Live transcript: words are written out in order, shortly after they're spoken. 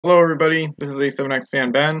Hello everybody, this is A7X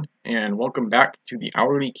Fan Ben, and welcome back to the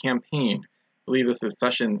hourly campaign. I believe this is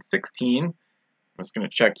session 16. I'm just going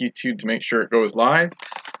to check YouTube to make sure it goes live,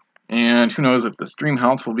 and who knows if the stream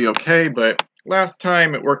house will be okay, but last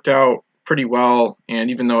time it worked out pretty well, and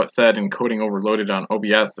even though it said encoding overloaded on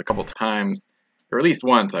OBS a couple times, or at least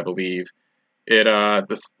once I believe,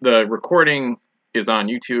 the recording is on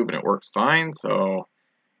YouTube and it works fine, so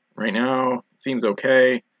right now it seems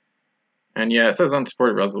okay. And yeah, it says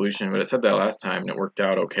unsupported resolution, but it said that last time and it worked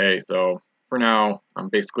out okay. So for now, I'm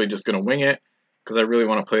basically just going to wing it because I really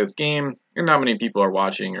want to play this game. And not many people are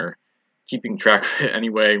watching or keeping track of it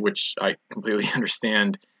anyway, which I completely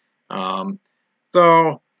understand.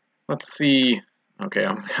 So let's see. Okay,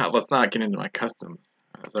 let's not get into my customs.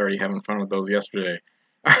 I was already having fun with those yesterday.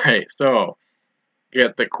 Alright, so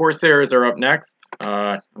the Corsairs are up next.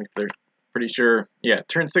 At least they're pretty sure. Yeah,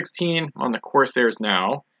 turn 16 on the Corsairs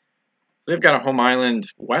now. They've got a home island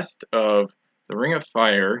west of the Ring of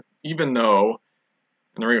Fire, even though,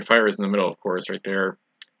 and the Ring of Fire is in the middle, of course, right there,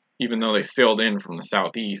 even though they sailed in from the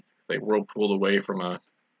southeast, they whirlpooled away from a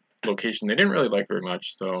location they didn't really like very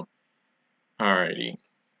much, so, alrighty.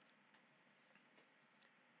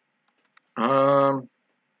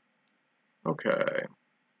 Okay.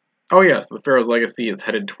 Oh yeah, so the Pharaoh's Legacy is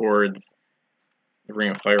headed towards the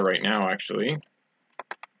Ring of Fire right now, actually.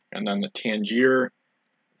 And then the Tangier is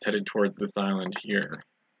headed towards this island here.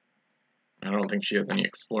 I don't think she has any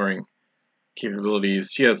exploring capabilities.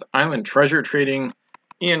 She has island treasure trading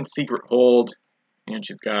and secret hold, and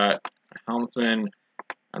she's got a helmsman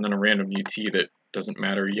and then a random UT that doesn't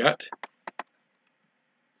matter yet.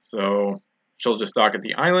 So she'll just dock at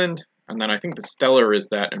the island, and then I think the Stellar is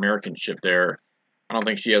that American ship there. I don't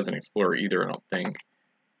think she has an explorer either, I don't think.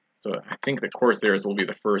 So I think the Corsairs will be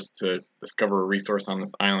the first to discover a resource on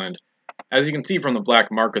this island. As you can see from the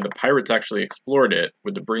black marker, the pirates actually explored it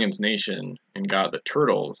with the Brigands Nation and got the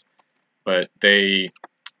turtles, but they,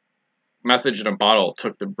 message in a bottle,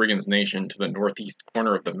 took the Brigands Nation to the northeast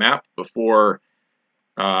corner of the map before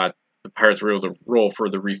the pirates were able to roll for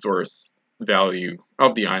the resource value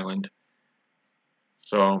of the island.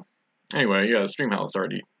 So anyway, yeah, the stream house is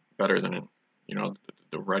already better than, you know,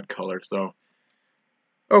 the red color. So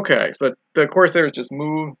okay, so the Corsairs just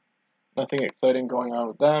moved. Nothing exciting going on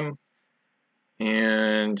with them.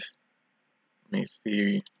 And let me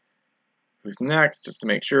see who's next, just to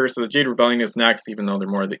make sure. So the Jade Rebellion is next, even though they're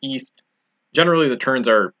more of the east. Generally,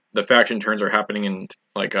 the faction turns are happening in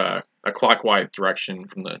like a clockwise direction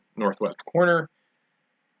from the northwest corner,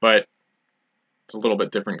 but it's a little bit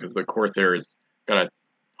different because the Corsairs got a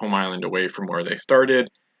home island away from where they started.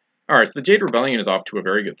 Alright, so the Jade Rebellion is off to a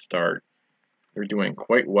very good start. They're doing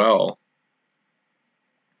quite well.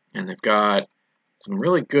 And they've got some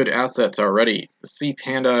really good assets already. The Sea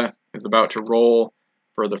Panda is about to roll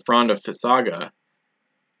for the Frond of Fisaga.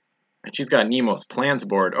 And she's got Nemo's plans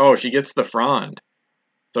aboard. Oh, she gets the Frond.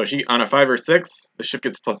 So she, on a 5 or 6, the ship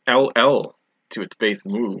gets plus LL to its base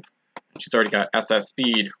move. And she's already got SS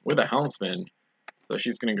speed with a helmsman. So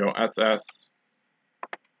she's going to go SS.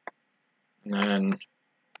 And then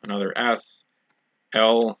another S,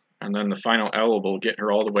 L, and then the final L will get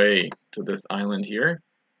her all the way to this island here.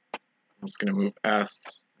 I'm just going to move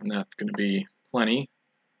S, and that's going to be plenty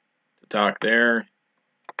to dock there.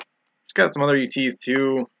 She's got some other UTs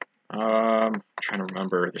too. I'm trying to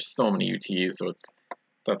remember. There's so many UTs, so it's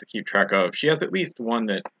tough to keep track of. She has at least one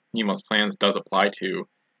that Nemo's plans does apply to.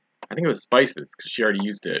 I think it was spices, because she already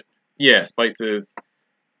used it. Yeah, spices.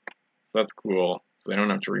 So that's cool. So they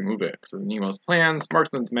don't have to remove it. So Nemo's plans,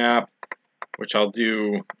 marksman's map, which I'll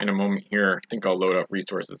do in a moment here. I think I'll load up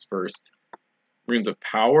resources first. Runes of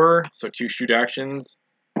Power, so 2 shoot actions.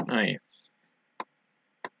 Nice.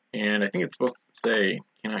 And I think it's supposed to say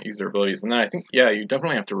cannot use their abilities. And then I think, yeah, you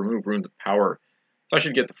definitely have to remove Runes of Power. So I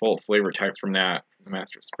should get the full flavor text from that, from the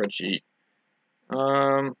master spreadsheet.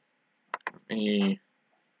 If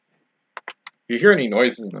you hear any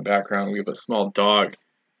noises in the background, we have a small dog.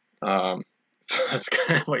 So that's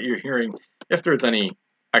kind of what you're hearing. If there's any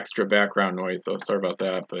extra background noise, so sorry about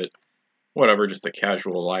that, but whatever, just a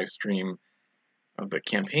casual live stream of the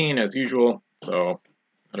campaign as usual, so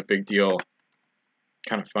not a big deal.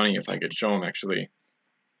 Kind of funny if I could show them actually.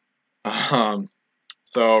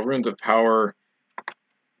 So Runes of Power,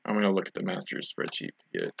 I'm going to look at the master spreadsheet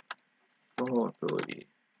to get full ability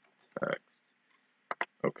text.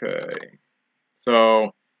 Okay,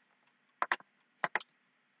 so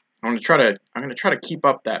I'm going to try to keep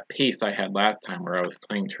up that pace I had last time where I was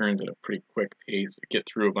playing turns at a pretty quick pace to get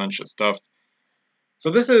through a bunch of stuff.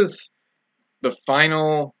 So this is the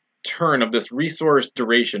final turn of this resource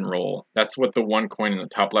duration roll. That's what the 1 coin in the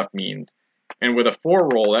top left means. And with a 4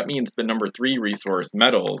 roll, that means the number 3 resource,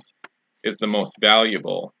 metals, is the most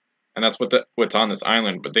valuable. And that's what's on this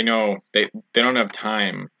island, but they know they don't have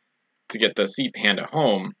time to get the sea panda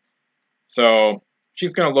home. So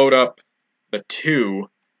she's going to load up the 2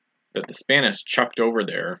 that the Spanish chucked over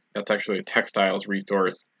there. That's actually a textiles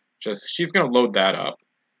resource. She's going to load that up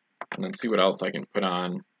and then see what else I can put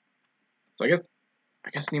on. So I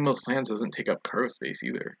guess Nemo's Plans doesn't take up cargo space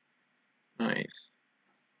either. Nice.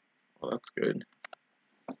 Well, that's good.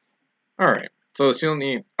 Alright, so she'll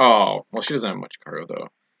need... Oh, well, she doesn't have much cargo, though.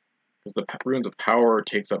 Because the Ruins of Power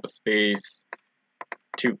takes up a space.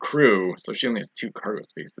 2 crew, so she only has 2 cargo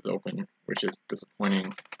spaces open, which is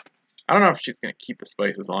disappointing. I don't know if she's going to keep the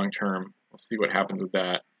spices long term. We'll see what happens with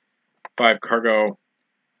that. 5 cargo.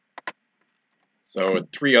 So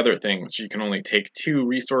 3 other things. She can only take 2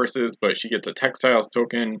 resources, but she gets a textiles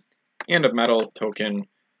token and a metals token.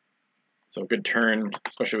 So good turn,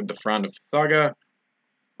 especially with the Frond of Saga.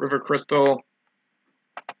 River Crystal.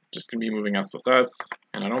 Just going to be moving S+S.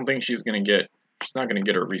 And I don't think she's not going to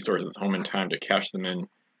get her resources home in time to cash them in.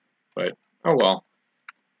 But, oh well.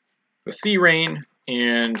 The Sea Rain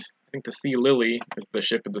and I think the Sea Lily is the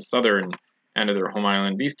ship at the southern end of their home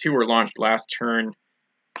island. These 2 were launched last turn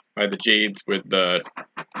by the Jades with the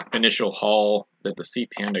initial haul that the Sea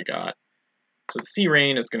Panda got. So the Sea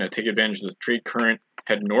Rain is going to take advantage of this trade current,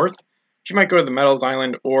 head north. She might go to the Metals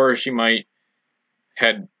Island, or she might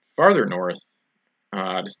head farther north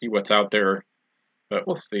to see what's out there. But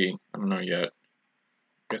we'll see. I don't know yet.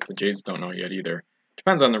 I guess the Jades don't know yet either.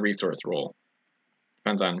 Depends on the resource roll.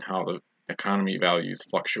 Depends on how the economy values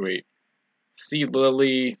fluctuate. Sea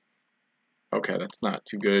Lily. Okay, that's not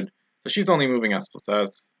too good. So she's only moving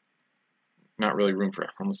S+S. Not really room for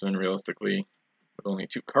a helmsman, realistically, with only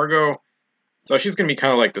 2 cargo. So she's going to be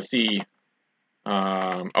kind of like the sea...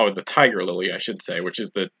 the Tiger Lily, I should say, which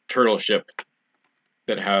is the turtle ship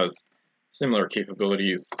that has similar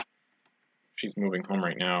capabilities. She's moving home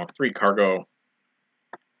right now. 3 cargo,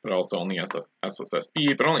 but also only S+S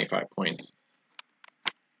speed, but only 5 points.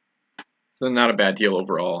 So not a bad deal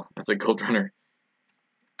overall as a gold runner.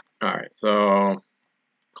 Alright, so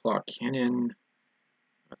Claw Cannon.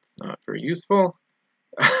 That's not very useful.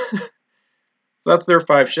 So that's their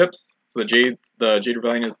 5 ships. So the Jade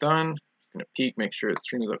Rebellion is done. Just gonna peek, make sure his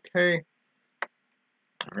stream is okay.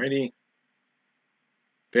 Alrighty.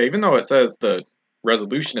 Okay, even though it says the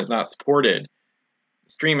resolution is not supported, the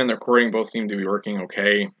stream and the recording both seem to be working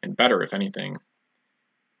okay, and better if anything.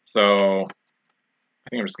 So I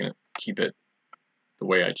think I'm just gonna keep it the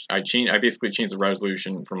way I basically changed the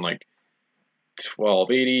resolution from like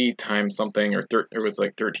 1280 times something, or it was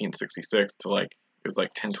like 1366 to like it was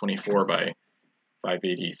like 1024 by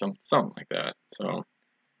 580, something like that. So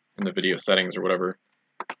in the video settings or whatever.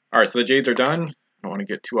 All right, so the Jades are done. I don't want to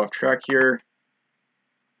get too off track here.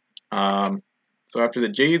 So after the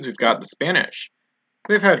Jades, we've got the Spanish.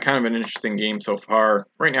 They've had kind of an interesting game so far.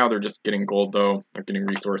 Right now, they're just getting gold though. They're getting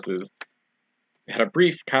resources. They had a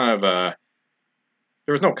brief kind of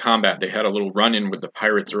there was no combat. They had a little run-in with the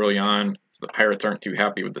pirates early on, so the pirates aren't too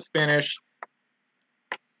happy with the Spanish.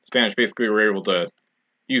 The Spanish basically were able to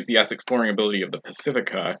use the S-exploring ability of the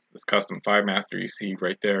Pacifica, this custom 5-master you see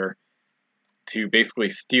right there, to basically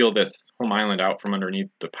steal this home island out from underneath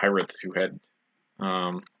the pirates who had,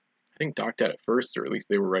 I think, docked at it first, or at least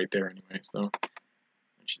they were right there anyway. So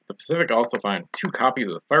the Pacific also find 2 copies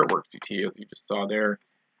of the Fireworks UT, as you just saw there.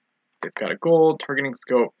 They've got a gold targeting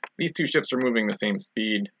scope. These 2 ships are moving the same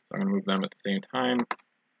speed, so I'm going to move them at the same time.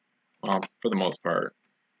 Well, for the most part,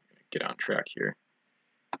 I'm going to get on track here.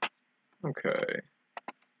 Okay.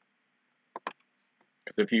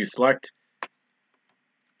 Because if you select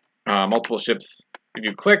multiple ships, if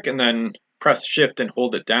you click and then press shift and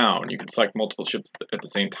hold it down, you can select multiple ships at the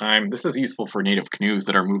same time. This is useful for native canoes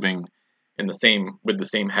that are moving in with the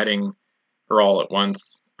same heading or all at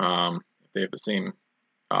once. If they have the same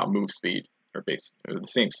move speed, or the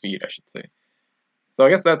same speed, I should say. So I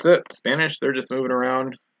guess that's it. Spanish, they're just moving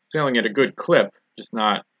around, sailing at a good clip, just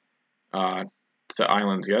not to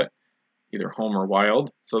islands yet, either home or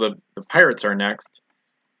wild. So the pirates are next.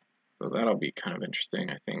 So that'll be kind of interesting,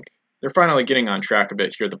 I think. They're finally getting on track a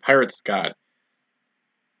bit here. The pirates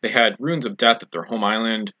they had Runes of Death at their home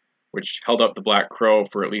island, which held up the Black Crow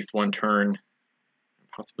for at least 1 turn,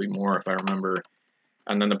 possibly more if I remember.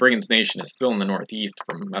 And then the Brigands Nation is still in the northeast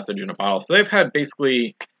from Message in a Bottle. So they've had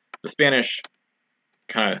basically the Spanish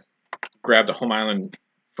kind of grab the home island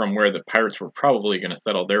from where the pirates were probably going to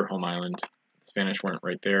settle their home island. The Spanish weren't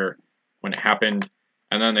right there when it happened.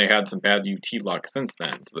 And then they had some bad UT luck since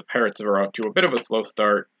then. So the pirates are off to a bit of a slow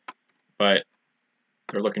start, but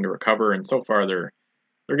they're looking to recover. And so far they're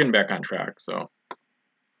they're getting back on track. So,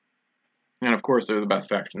 and of course they're the best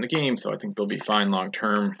faction in the game, so I think they'll be fine long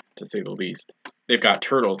term, to say the least. They've got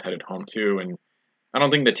turtles headed home too, and I don't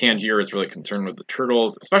think the Tangier is really concerned with the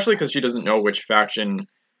turtles, especially because she doesn't know which faction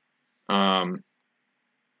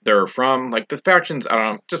they're from. Like the factions, I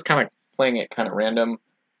don't know, just kind of playing it kind of random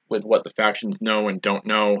with what the factions know and don't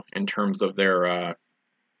know in terms of their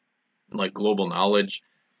like global knowledge.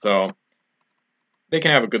 So they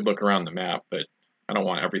can have a good look around the map, but I don't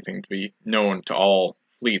want everything to be known to all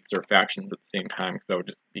fleets or factions at the same time, because that would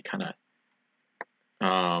just be kind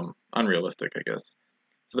of unrealistic, I guess.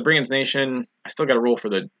 So the Brigands Nation, I still got to roll for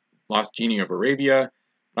the Lost Genie of Arabia.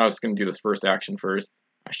 I was going to do this first action first.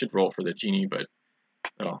 I should roll for the Genie, but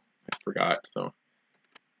I forgot. So,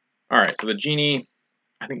 all right. So the Genie,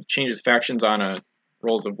 I think, changes factions on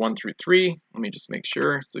rolls of 1 through 3. Let me just make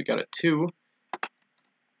sure. So we got a 2.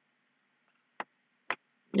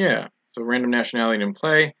 Yeah. So random nationality in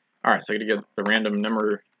play. All right. So I got to get the random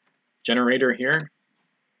number generator here.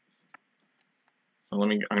 So I'm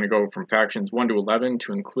going to go from factions 1 to 11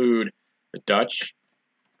 to include the Dutch.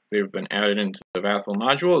 They've been added into the Vassal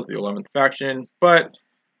module as the 11th faction, but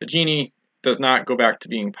the Genie does not go back to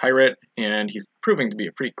being pirate, and he's proving to be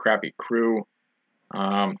a pretty crappy crew.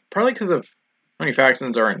 Probably because of how many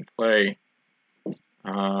factions are in play.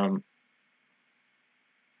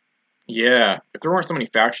 Yeah, if there weren't so many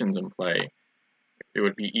factions in play, it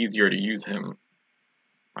would be easier to use him,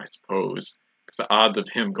 I suppose, because the odds of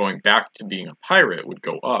him going back to being a pirate would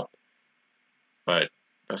go up. But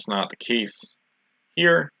that's not the case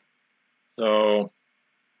here. So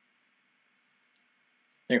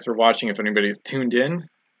thanks for watching if anybody's tuned in.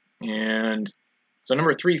 And so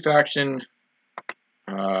number 3 faction,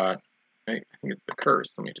 I think it's the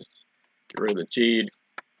Curse. Let me just get rid of the Jade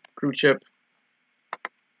crew chip.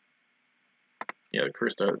 Yeah, the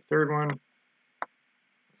Curse started the 3rd one.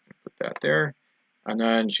 Put that there. And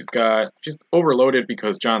then she's overloaded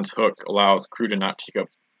because John's Hook allows crew to not take up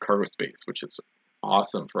cargo space, which is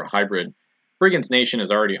awesome for a hybrid. Brigands Nation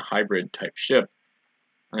is already a hybrid type ship.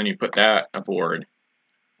 And then you put that aboard.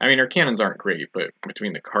 I mean, her cannons aren't great, but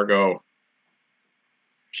between the cargo,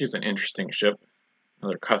 she's an interesting ship.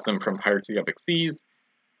 Another custom from Pirates of the Epic Seas,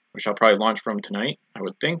 which I'll probably launch from tonight, I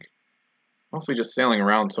would think. Mostly just sailing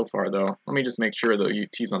around so far, though. Let me just make sure the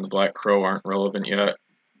UTs on the Black Crow aren't relevant yet.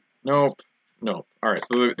 Nope. Nope. Alright,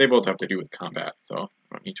 so they both have to do with combat, so I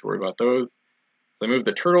don't need to worry about those. So I moved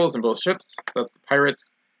the turtles in both ships, so that's the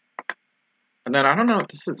pirates. And then, I don't know,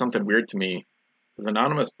 this is something weird to me. There's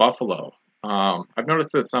Anonymous Buffalo. I've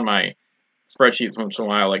noticed this on my spreadsheets once in a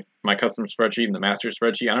while, like my custom spreadsheet and the master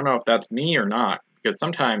spreadsheet. I don't know if that's me or not, because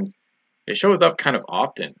sometimes it shows up kind of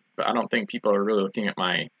often, but I don't think people are really looking at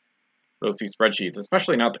those 2 spreadsheets,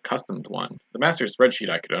 especially not the customs one. The master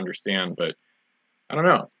spreadsheet I could understand, but I don't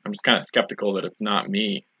know. I'm just kind of skeptical that it's not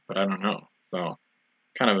me, but I don't know. So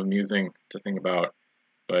kind of amusing to think about,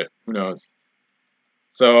 but who knows.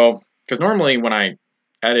 So, because normally when I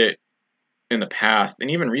edit in the past,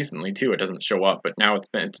 and even recently too, it doesn't show up, but now it's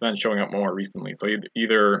been showing up more recently. So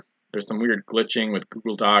either there's some weird glitching with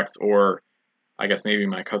Google Docs, or I guess maybe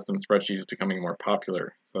my custom spreadsheet is becoming more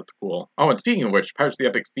popular. So that's cool. Oh, and speaking of which, Pirates of the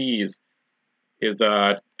Epic Seas is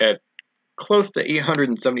at close to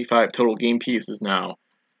 875 total game pieces now.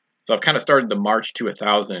 So I've kind of started the march to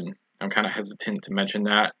 1,000. I'm kind of hesitant to mention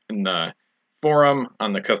that in the forum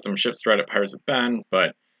on the custom ship thread at Pirates of Ben,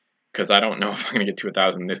 but because I don't know if I'm going to get to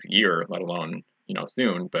 1,000 this year, let alone,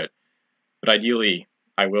 soon, but ideally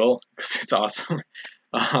I will, because it's awesome.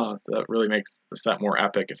 So that really makes the set more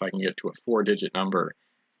epic if I can get to a 4-digit number.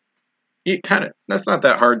 That's not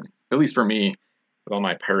that hard, at least for me, with all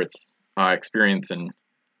my Pirates experience and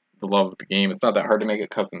the love of the game. It's not that hard to make a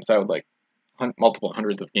custom set with like multiple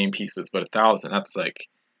hundreds of game pieces, but 1,000, that's like,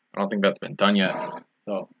 I don't think that's been done yet.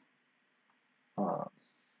 So,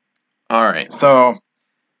 alright, so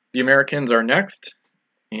the Americans are next,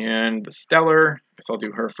 and the Stellar, I guess I'll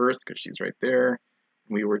do her first because she's right there.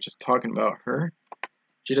 We were just talking about her.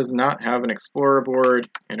 She does not have an Explorer board,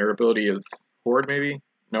 and her ability is Horde, maybe?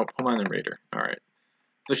 Nope, Homeland Raider. Alright.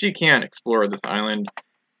 So she can't explore this island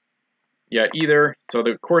yet either, so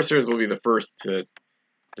the Corsairs will be the first to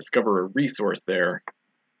discover a resource there.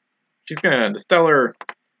 The Stellar,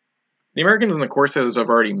 the Americans and the Corsairs have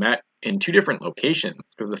already met in 2 different locations,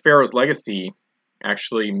 because the Pharaoh's Legacy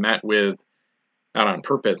actually met with, not on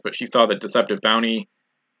purpose, but she saw the Deceptive Bounty,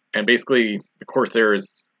 and basically the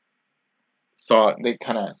Corsairs the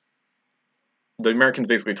Americans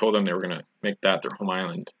basically told them they were going to make that their home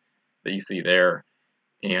island that you see there,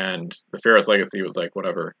 and the Pharaoh's Legacy was like,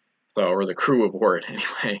 whatever, or the crew aboard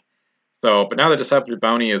anyway. So, but now the Deceptive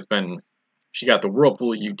Bounty has been she got the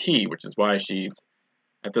Whirlpool UT, which is why she's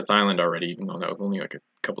at this island already, even though that was only like a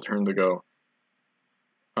couple turns ago.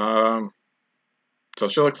 So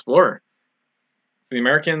she'll explore. The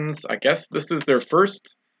Americans, I guess this is their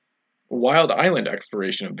first wild island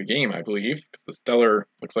exploration of the game, I believe, because the Stellar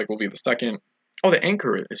looks like will be the second. Oh, the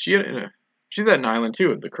Anchor, is she she's at an island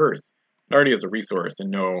too, the Curse. It already has a resource and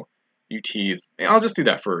no UTs. I'll just do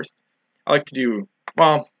that first. I like to do,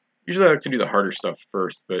 well, usually I like to do the harder stuff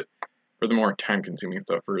first, but, or the more time-consuming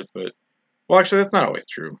stuff first, but, well, actually, that's not always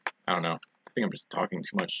true. I don't know. I think I'm just talking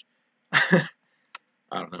too much.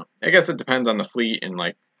 I don't know. I guess it depends on the fleet and,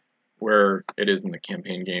 like, where it is in the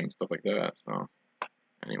campaign game, stuff like that, so,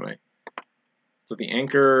 anyway. So the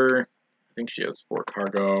Anchor, I think she has 4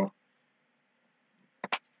 cargo.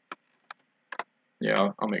 Yeah,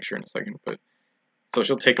 I'll make sure in a second, but, so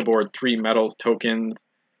she'll take aboard 3 metals tokens,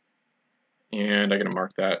 and I'm going to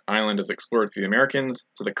mark that island as explored through the Americans.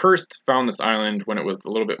 So the Cursed found this island when it was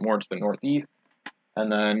a little bit more to the northeast,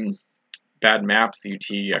 and then Bad Maps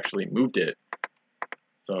UT actually moved it.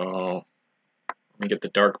 So let me get the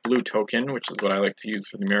dark blue token, which is what I like to use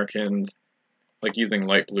for the Americans. I like using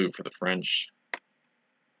light blue for the French.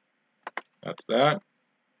 That's that.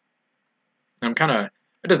 I'm kind of,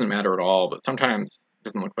 it doesn't matter at all, but sometimes, it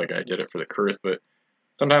doesn't look like I did it for the Curse, but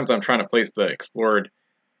sometimes I'm trying to place the explored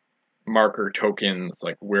marker tokens,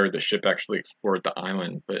 like where the ship actually explored the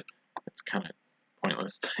island, but it's kind of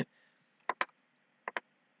pointless.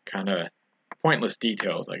 Kind of pointless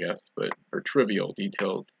details, I guess, but, or trivial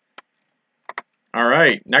details.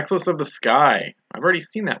 Alright, Necklace of the Sky. I've already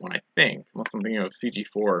seen that one, I think, unless I'm thinking of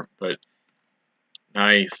CG4, but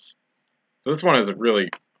nice. So this one is a really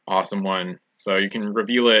awesome one. So you can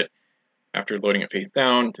reveal it after loading it face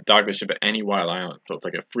down to dock the ship at any wild island. So it's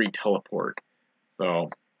like a free teleport. So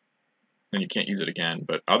then you can't use it again,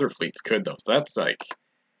 but other fleets could though. So that's like,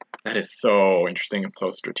 that is so interesting and so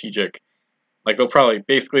strategic. Like they're probably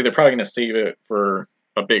going to save it for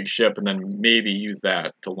a big ship and then maybe use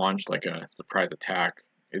that to launch like a surprise attack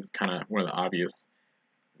is kind of one of the obvious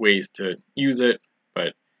ways to use it.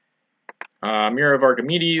 But Mirror of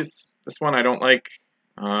Archimedes, this one I don't like.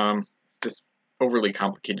 It's just overly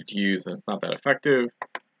complicated to use and it's not that effective.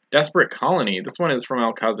 Desperate Colony, this one is from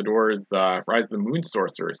El Cazador's Rise of the Moon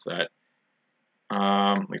Sorcerer set.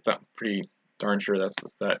 At least I'm pretty darn sure that's the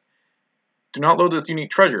set. Do not load this unique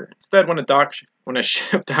treasure. Instead, when a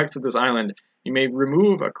ship docks at this island, you may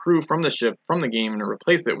remove a crew from the ship from the game and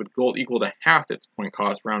replace it with gold equal to half its point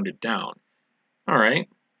cost rounded down. Alright.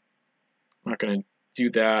 I'm not going to do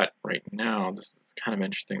that right now. This is kind of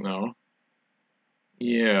interesting though.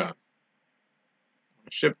 Yeah.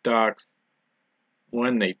 Ship docks.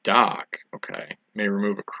 When they dock. Okay. May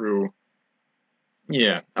remove a crew.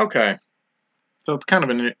 Yeah. Okay. So it's kind of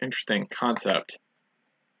an interesting concept.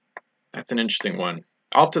 That's an interesting one.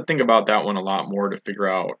 I'll have to think about that one a lot more to figure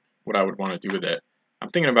out what I would want to do with it. I'm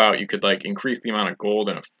thinking about you could like increase the amount of gold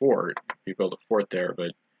in a fort if you build a fort there,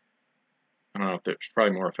 but I don't know if there's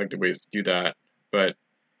probably more effective ways to do that. But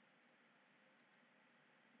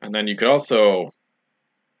and then you could also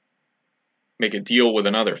make a deal with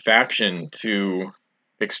another faction to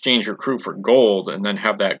exchange your crew for gold and then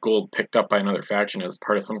have that gold picked up by another faction as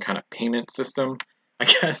part of some kind of payment system, I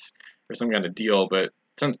guess, or some kind of deal. But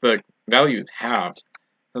since the value is halved,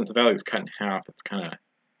 since the value is cut in half, it's kind of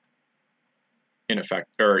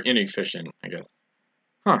inefficient, I guess.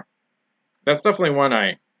 Huh. That's definitely one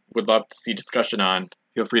I would love to see discussion on.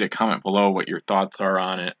 Feel free to comment below what your thoughts are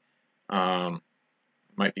on it.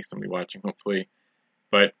 Might be somebody watching, hopefully.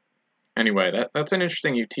 But anyway, that's an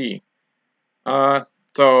interesting UT.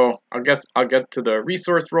 So I guess I'll get to the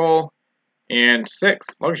resource roll and 6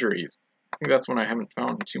 luxuries. I think that's one I haven't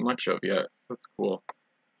found too much of yet. So that's cool.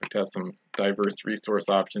 Like to have some diverse resource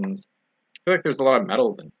options. I feel like there's a lot of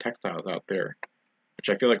metals and textiles out there, which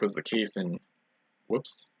I feel like was the case in,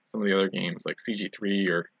 some of the other games like CG3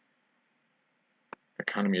 or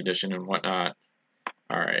Economy Edition and whatnot.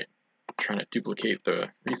 Alright, trying to duplicate the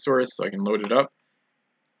resource so I can load it up.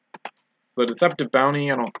 So the Deceptive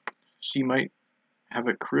Bounty, she might have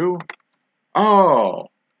a crew. Oh,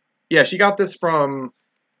 yeah, she got this from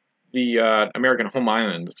the American Home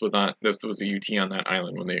Island. This was a UT on that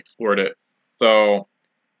island when they explored it. So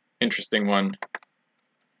interesting one.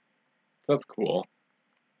 That's cool.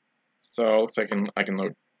 So it looks like I can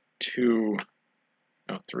load 2,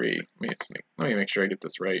 no 3. Let me make sure I get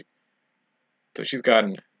this right. So she's got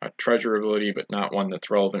a treasure ability, but not one that's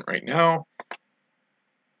relevant right now.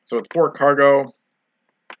 So with 4 cargo,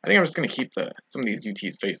 I think I'm just going to keep some of these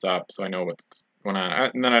UTs face up so I know what's going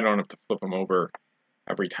on. And then I don't have to flip them over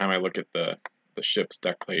every time I look at the ship's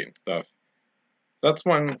deck plate and stuff. That's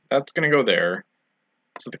one, that's going to go there.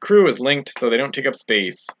 So the crew is linked so they don't take up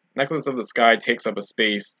space. Necklace of the Sky takes up a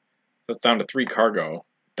space, so it's down to 3 cargo.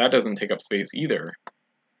 That doesn't take up space either.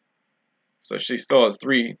 So she still has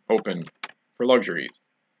 3 open for luxuries.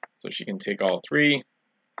 So she can take all 3.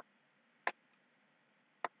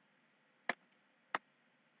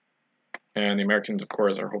 And the Americans, of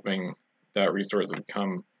course, are hoping that resources will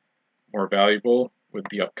become more valuable with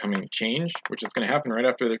the upcoming change, which is going to happen right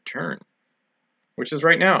after their turn, which is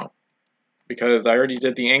right now, because I already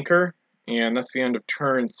did the anchor, and that's the end of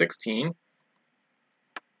turn 16.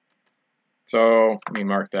 So let me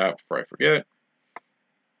mark that before I forget.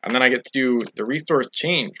 And then I get to do the resource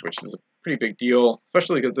change, which is a pretty big deal,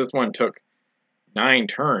 especially because this one took 9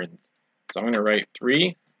 turns. So I'm going to write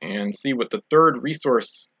 3 and see what the third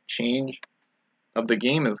resource change of the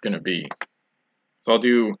game is going to be. So I'll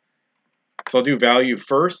do value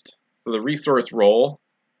first. So the resource roll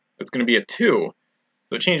is going to be a 2.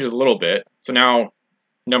 So it changes a little bit. So now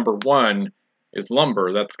number 1 is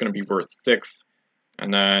lumber. That's going to be worth 6.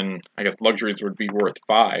 And then I guess luxuries would be worth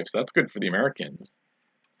 5. So that's good for the Americans.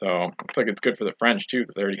 So looks like it's good for the French too,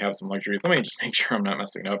 because they already have some luxuries. Let me just make sure I'm not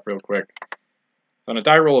messing it up real quick. So on a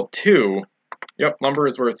die roll of 2, yep, lumber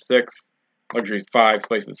is worth 6. Luxuries 5,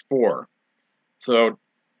 spice is 4. So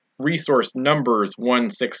resource numbers 1,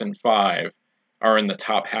 6, and 5 are in the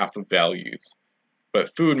top half of values.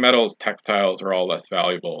 But food, metals, textiles are all less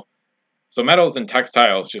valuable. So metals and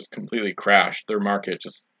textiles just completely crashed. Their market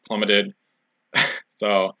just plummeted.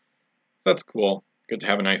 So that's cool. Good to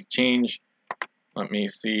have a nice change. Let me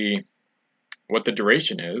see what the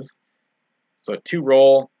duration is. So 2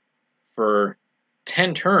 roll for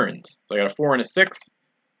 10 turns. So I got a 4 and a 6.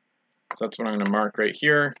 So that's what I'm going to mark right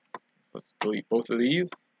here. So let's delete both of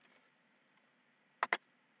these.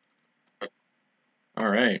 All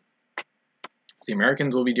right. So the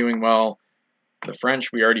Americans will be doing well. The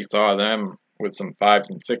French, we already saw them with some 5s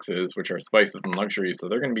and 6s, which are spices and luxuries, so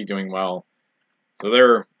they're going to be doing well.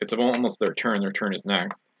 So it's almost their turn. Their turn is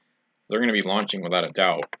next. So they're going to be launching without a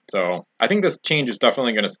doubt. So I think this change is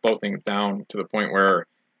definitely going to slow things down to the point where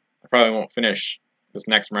I probably won't finish this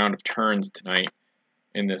next round of turns tonight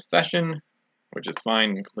in this session, which is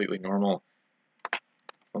fine and completely normal. So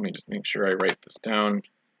let me just make sure I write this down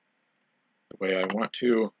the way I want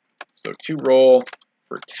to. So 2 roll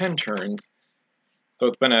for 10 turns. So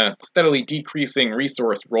it's been a steadily decreasing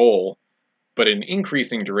resource roll, but an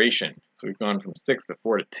increasing duration. So we've gone from 6 to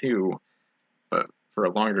 4 to 2, but for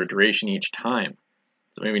a longer duration each time.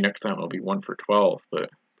 So maybe next time it'll be 1 for 12, but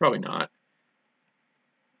probably not.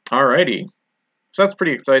 Alrighty, so that's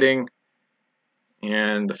pretty exciting.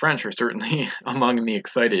 And the French are certainly among the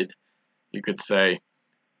excited, you could say,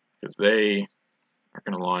 because they are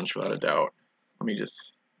going to launch without a doubt.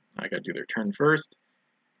 I got to do their turn first.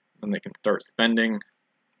 Then they can start spending,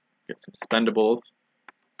 get some spendables,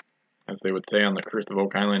 as they would say on the Curse of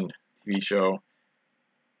Oak Island TV show.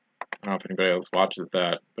 I don't know if anybody else watches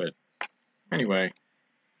that, but anyway,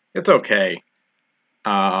 it's okay.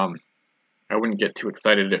 I wouldn't get too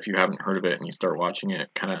excited if you haven't heard of it and you start watching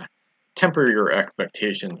it. Kind of temper your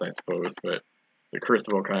expectations, I suppose, but the Curse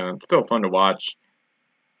of Oak Island, still fun to watch,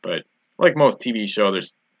 but like most TV show,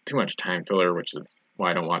 there's too much time filler, which is why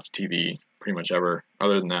I don't watch TV pretty much ever,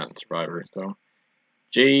 other than that and Survivor. So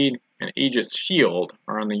Jade and Aegis Shield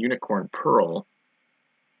are on the Unicorn Pearl.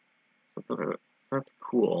 So that's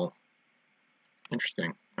cool.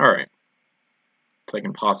 Interesting. Alright. It's like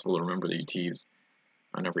impossible to remember the UTs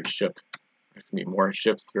on every ship. There's going to be more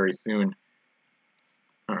ships very soon.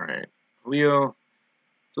 Alright. Leo.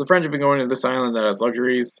 So the French have been going to this island that has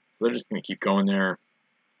luxuries, so they're just going to keep going there.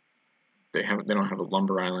 They don't have a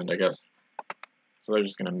lumber island, I guess. So they're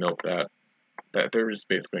just going to milk that. They're just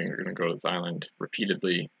basically going to go to this island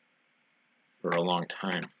repeatedly for a long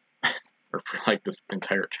time. Or for like this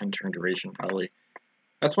entire 10-turn duration, probably.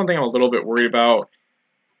 That's one thing I'm a little bit worried about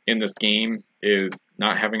in this game, is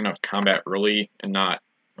not having enough combat early, and not,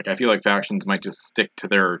 like, I feel like factions might just stick to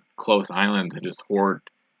their close islands and just hoard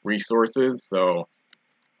resources. So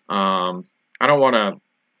I'm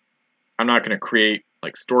not going to create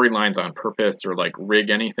like storylines on purpose or like rig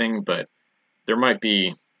anything, but there might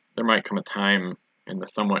come a time in the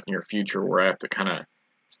somewhat near future where I have to kind of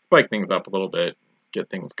spike things up a little bit, get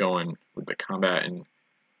things going with the combat and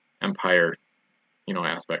Empire,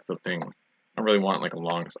 aspects of things. I don't really want like a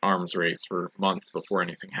long arms race for months before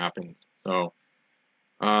anything happens. So,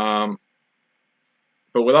 but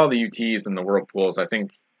with all the UTs and the whirlpools, I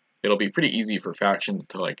think it'll be pretty easy for factions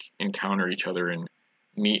to like encounter each other and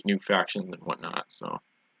meet new factions and whatnot. So,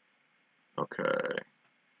 okay.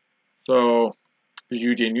 So,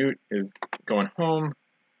 Bijou Newt is going home.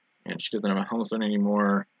 And she doesn't have a helmstone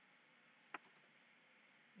anymore.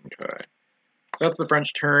 Okay. So that's the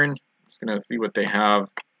French turn. I'm just going to see what they have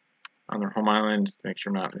on their home island, just to make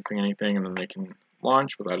sure I'm not missing anything, and then they can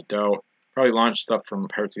launch without a doubt. Probably launch stuff from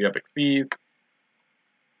Pirates of the Epic Seas.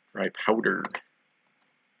 Dry powder.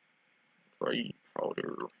 Dry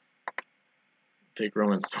powder. Fake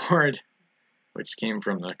Roman sword, which came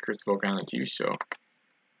from the Curse of Oak Island TV show.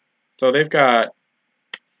 So they've got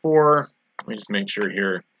 4, let me just make sure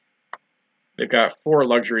here. They've got 4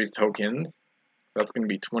 luxuries tokens. So that's going to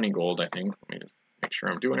be 20 gold, I think. Let me just make sure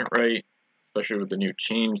I'm doing it right, especially with the new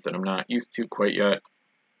change that I'm not used to quite yet.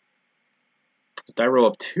 So die roll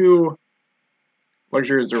of 2.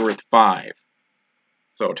 Luxuries are worth 5.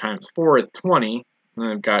 So times 4 is 20. And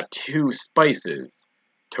then I've got 2 spices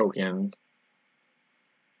tokens,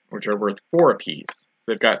 which are worth 4 apiece. So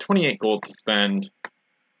they've got 28 gold to spend.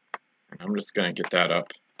 And I'm just going to get that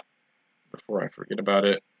up before I forget about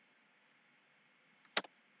it.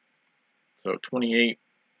 So 28.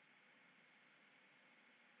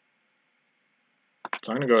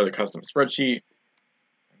 So I'm going to go to the custom spreadsheet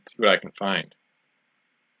and see what I can find.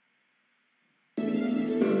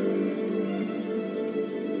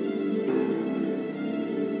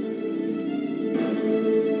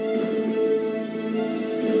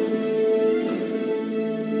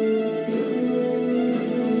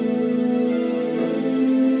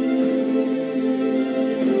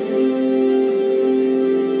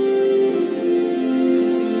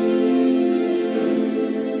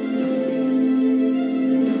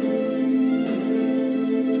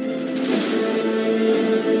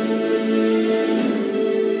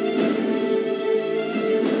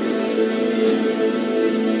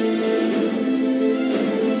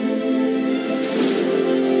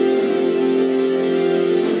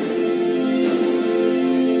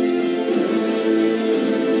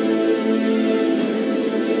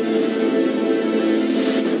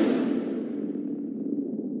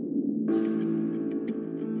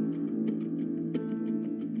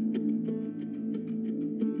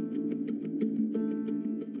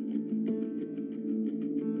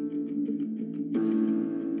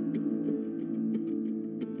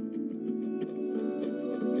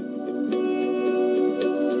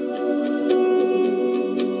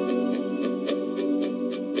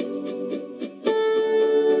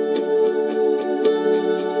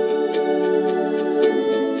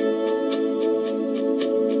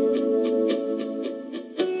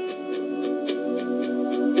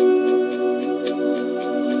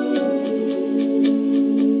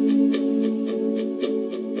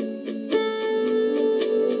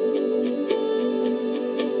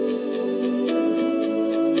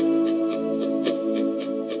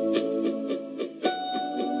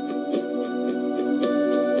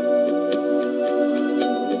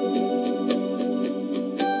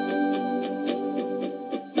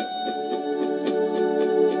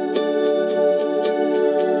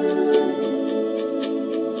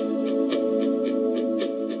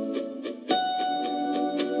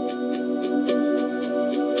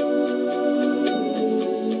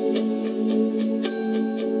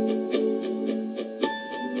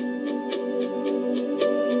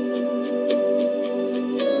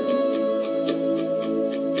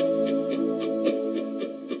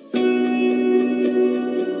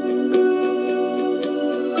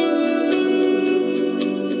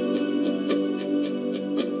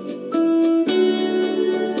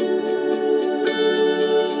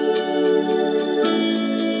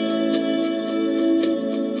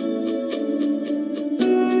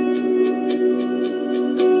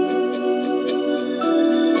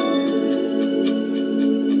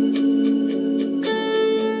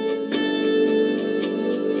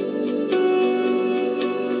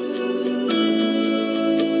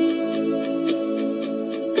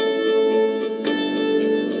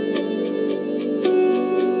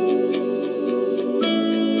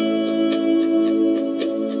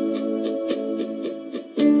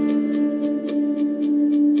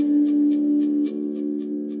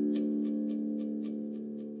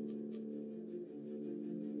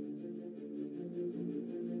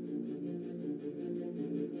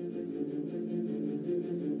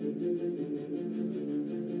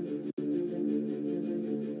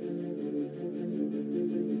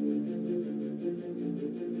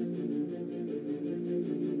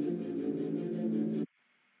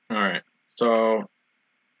 Alright, so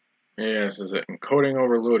yeah, this is it. Encoding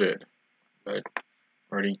overloaded. But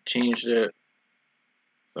already changed it.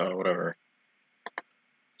 So whatever.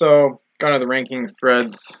 So got to the rankings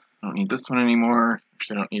threads. I don't need this one anymore.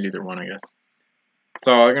 Actually, I don't need either one, I guess.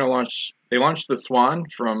 So I'm gonna launch. They launched the Swan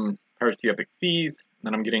from Pirates of the Epic Seas.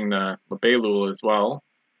 Then I'm getting the Labelul as well.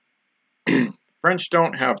 French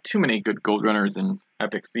don't have too many good gold runners in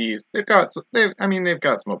Epic Seas. They've got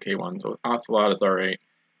some okay ones. Ocelot is alright.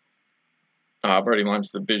 I've already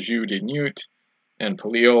launched the Bijou de Newt and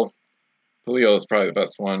Palil. Palil is probably the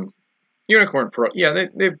best one. Unicorn Pro, yeah,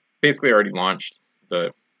 they've basically already launched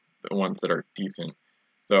the ones that are decent.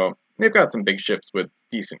 So they've got some big ships with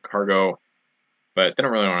decent cargo, but they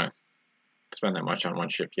don't really want to spend that much on one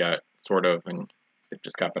ship yet, sort of, and they've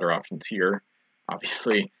just got better options here,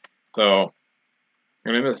 obviously. So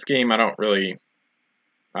in this game, I don't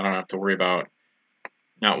have to worry about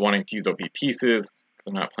not wanting to use OP pieces, because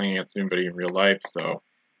I'm not playing against anybody in real life, so,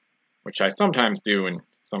 which I sometimes do in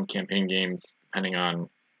some campaign games, depending on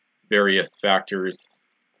various factors,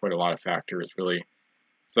 quite a lot of factors, really.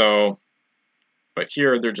 So, but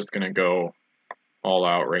here they're just going to go all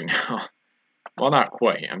out right now. Well, not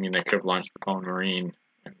quite. I mean, they could have launched the Bone Marine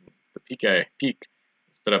and the Peak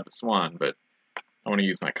instead of the Swan, but I want to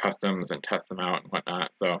use my customs and test them out and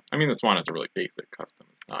whatnot. So, I mean, the Swan is a really basic custom.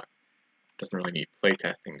 Doesn't really need play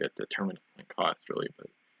testing to determine the cost, really. But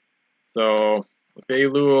so, the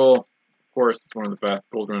Beilul, of course, is one of the best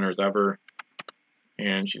gold runners ever,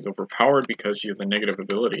 and she's overpowered because she has a negative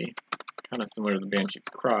ability, kind of similar to the Banshee's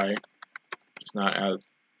Cry, just not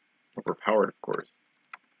as overpowered, of course.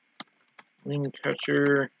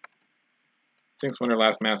 Wingcatcher sinks when her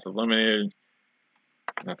last massive limited.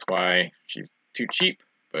 That's why she's too cheap,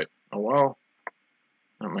 but oh well,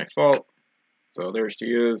 not my fault. So there she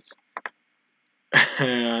is.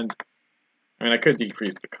 And I mean, I could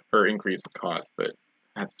increase the cost, but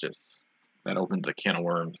that opens a can of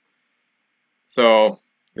worms. So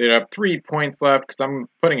they have 3 points left because I'm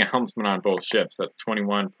putting a helmsman on both ships. That's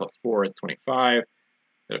 21 plus 4 is 25.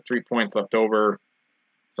 They have 3 points left over.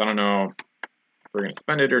 So I don't know if we're going to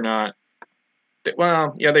spend it or not.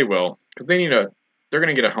 Well, yeah, they will, because they're going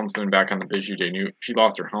to get a helmsman back on the Bijou de Newt. She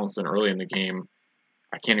lost her helmsman early in the game.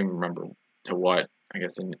 I can't even remember to what. I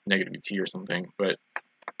guess a negative T or something. But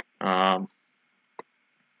let me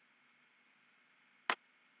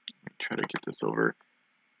try to get this over.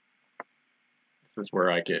 This is where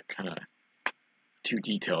I get kind of too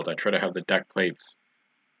detailed. I try to have the deck plates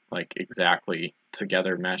like exactly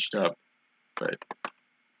together, matched up, but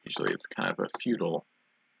usually it's kind of a futile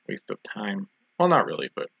waste of time. Well, not really,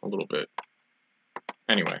 but a little bit.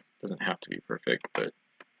 Anyway, it doesn't have to be perfect, but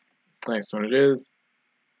it's nice when it is.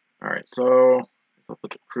 Alright, so I'll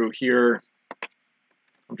put the crew here.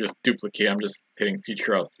 I'm just hitting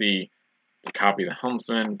Ctrl-C to copy the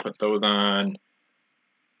helmsman, put those on.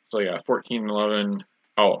 So yeah, 14, 11.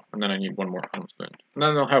 Oh, and then I need one more helmsman. And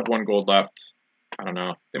then they'll have 1 gold left. I don't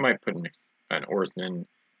know. They might put an oarsman,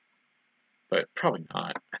 but probably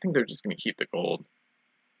not. I think they're just going to keep the gold.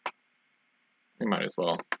 They might as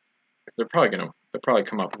well. They'll probably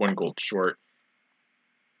come up 1 gold short.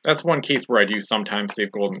 That's one case where I do sometimes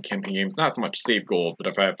save gold in campaign games. Not so much save gold, but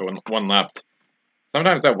if I have one left,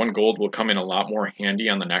 sometimes that 1 gold will come in a lot more handy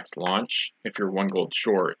on the next launch if you're 1 gold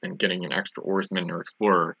short than getting an extra oarsman or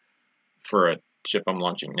explorer for a ship I'm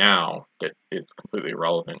launching now that is completely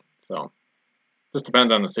irrelevant. So just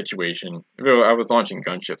depends on the situation. If I was launching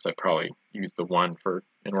gunships, I'd probably use the 1 for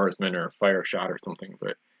an oarsman or a fire shot or something.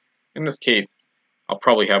 But in this case, I'll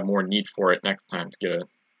probably have more need for it next time to get an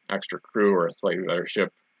extra crew or a slightly better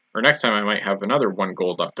ship. Or next time I might have another 1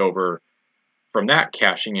 gold left over from that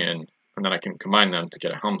cashing in, and then I can combine them to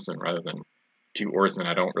get a helmsman rather than 2 oarsmen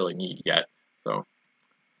I don't really need yet. So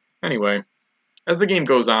anyway, as the game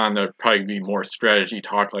goes on, there'll probably be more strategy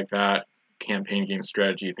talk like that, campaign game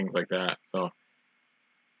strategy, things like that. So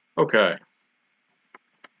okay,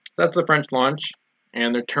 that's the French launch,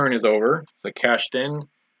 and their turn is over. So cashed in,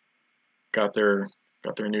 got their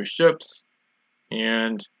new ships,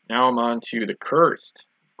 and now I'm on to the Cursed,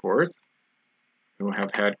 of course, who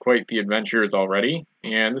have had quite the adventures already,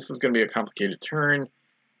 and this is going to be a complicated turn.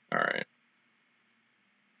 All right.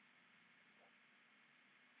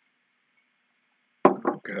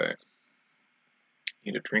 Okay.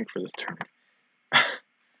 Need a drink for this turn.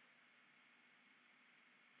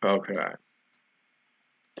 Okay.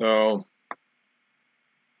 So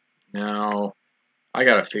now I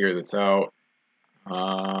gotta figure this out.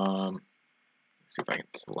 Let's see if I can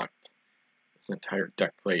select this entire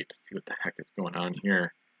deck plate to see what the heck is going on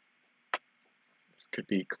here. This could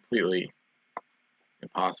be completely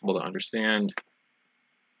impossible to understand.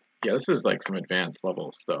 Yeah, this is like some advanced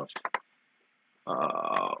level stuff.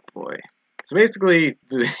 Oh boy. So basically,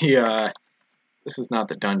 this is not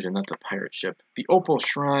the dungeon, that's a pirate ship. The Opal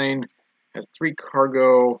Shrine has 3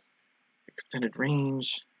 cargo, extended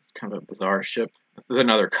range. It's kind of a bizarre ship. This is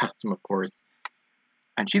another custom, of course.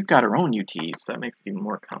 And she's got her own UTs, so that makes it even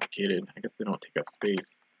more complicated. I guess they don't take up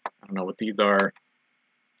space. I don't know what these are.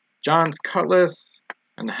 John's Cutlass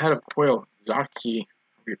and the head of Coil Zaki,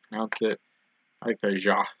 how do you pronounce it? I like the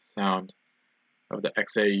ja sound of the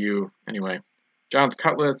XAU. Anyway, John's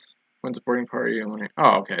Cutlass, when supporting party.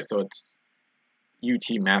 Oh, okay, so it's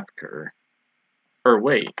UT Massacre. Or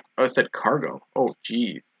wait, oh, it said cargo. Oh,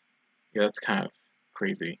 geez. Yeah, that's kind of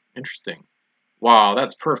crazy. Interesting. Wow,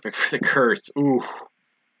 that's perfect for the curse. Ooh.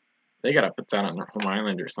 They gotta put that on their home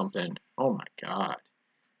island or something. Oh my god.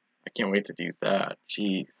 I can't wait to use that.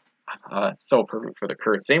 Jeez. It's so perfect for the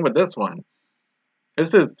curse. Same with this one.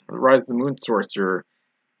 This is Rise of the Moon Sorcerer,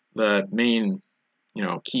 the main,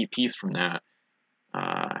 key piece from that.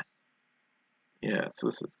 Yeah, so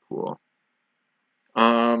this is cool.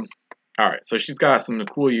 Alright, so she's got some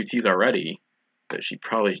cool UTs already that she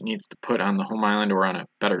probably needs to put on the home island or on a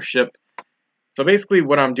better ship. So basically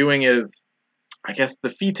what I'm doing is, I guess,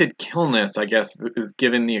 defeated Killness, I guess, is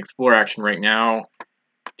given the explore action right now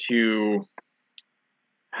to,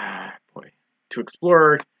 to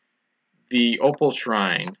explore the Opal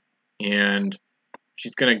Shrine, and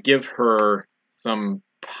she's going to give her some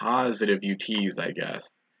positive UTs, I guess,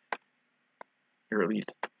 or at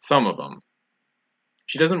least some of them.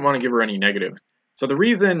 She doesn't want to give her any negatives. So the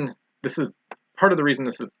reason this is, part of the reason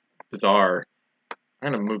this is bizarre,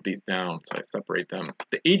 I'm going to move these down so I separate them.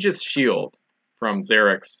 The Aegis Shield from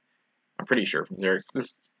Xerix, I'm pretty sure from Xerix,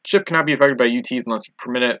 this ship cannot be affected by UTs unless you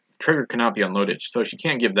permit it. The trigger cannot be unloaded, so she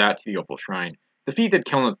can't give that to the Opal Shrine. Defeated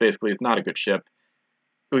Killness basically is not a good ship,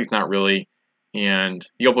 at least not really, and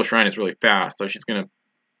the Opal Shrine is really fast, so she's going to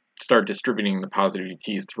start distributing the positive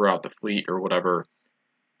UTs throughout the fleet or whatever.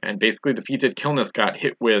 And basically, Defeated Killness got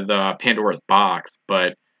hit with Pandora's Box,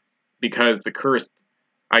 but because the curse,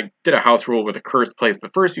 I did a house rule where the curse placed the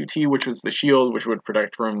first UT, which was the shield, which would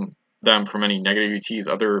protect them from any negative UTs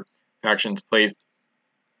other factions placed.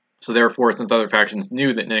 So therefore, since other factions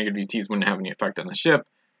knew that negative UTs wouldn't have any effect on the ship,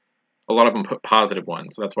 a lot of them put positive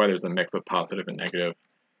ones. So that's why there's a mix of positive and negative.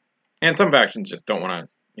 And some factions just don't want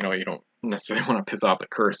to, you don't necessarily want to piss off the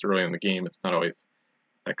curse early in the game. It's not always,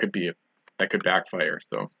 that could backfire.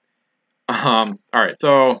 So, all right.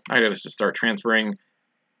 So I gotta just start transferring.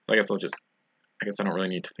 So I guess I don't really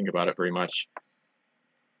need to think about it very much.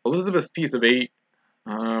 Elizabeth's Piece of 8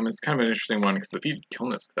 is kind of an interesting one because the Defeated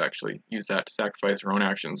Killness could actually use that to sacrifice her own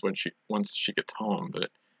actions once she gets home. But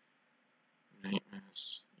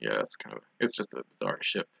yeah, it's just a bizarre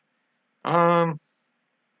ship. I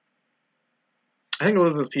think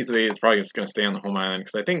Elizabeth's Piece of 8 is probably just going to stay on the home island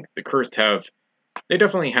because I think the Cursed they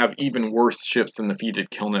definitely have even worse ships than the Defeated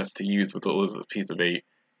Killness to use with Elizabeth's Piece of 8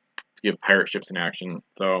 to give pirate ships in action.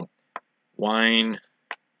 So, Wine,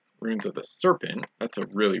 Runes of the Serpent, that's a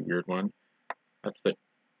really weird one. That's the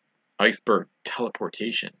Iceberg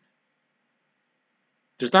Teleportation.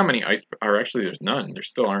 There's not many or actually there's none. There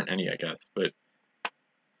still aren't any, I guess, but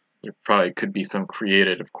there probably could be some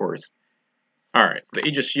created, of course. Alright, so the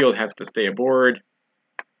Aegis Shield has to stay aboard.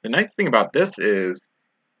 The nice thing about this is,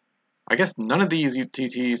 I guess none of these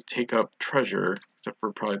UTTs take up treasure, except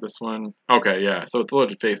for probably this one. Okay, yeah, so it's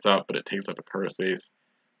loaded face up, but it takes up a cargo space.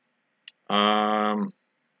 I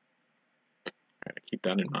gotta keep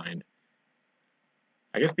that in mind.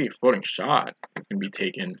 I guess the Exploding Shot is going to be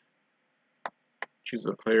taken. Choose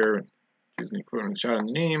a player, choose an equivalent shot in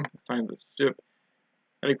the name, assign the ship.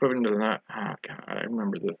 That equivalent does not. Oh god, I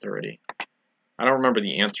remember this already. I don't remember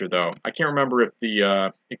the answer though. I can't remember if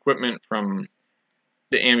the equipment from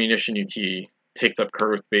the ammunition UT takes up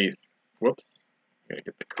cargo space. Whoops, gotta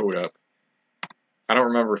get the code up. I don't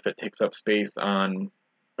remember if it takes up space on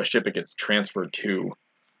a ship it gets transferred to,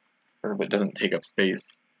 or if it doesn't take up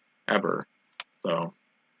space ever. So,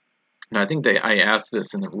 and I think I asked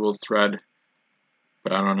this in the rules thread,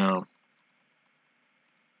 but I don't know.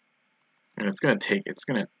 And it's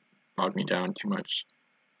gonna bog me down too much.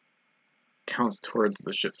 Counts towards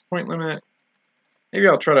the ship's point limit. Maybe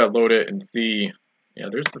I'll try to load it and see. Yeah,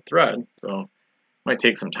 there's the thread, so it might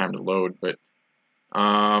take some time to load, but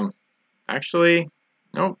actually,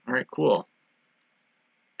 nope. All right, cool.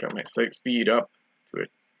 Got my site speed up to a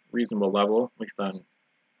reasonable level, at least on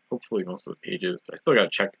hopefully most of the pages. I still gotta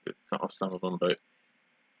check some of them, but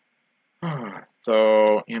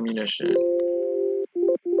so ammunition.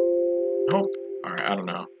 Nope. All right, I don't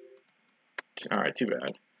know. All right, too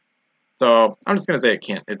bad. So I'm just gonna say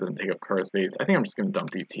it doesn't take up cargo space. I think I'm just gonna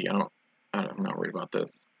dump DT. I'm not worried about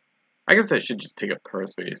this. I guess I should just take up cargo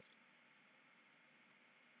space.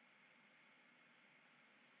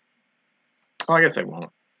 Oh, I guess I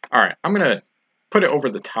won't. Alright, I'm gonna put it over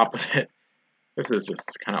the top of it. This is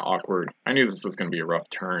just kind of awkward. I knew this was gonna be a rough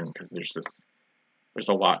turn because there's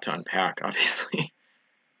a lot to unpack, obviously.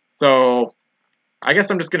 So I guess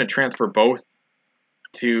I'm just going to transfer both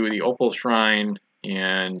to the Opal Shrine,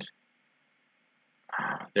 and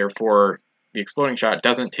therefore the Exploding Shot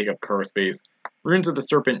doesn't take up cargo space. Runes of the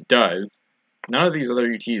Serpent does. None of these other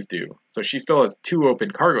UTs do. So she still has 2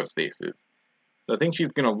 open cargo spaces. So I think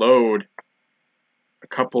she's going to load a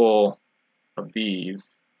couple of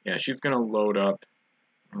these. Yeah, she's going to load up.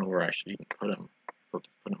 I don't know where I should even put them. So I'll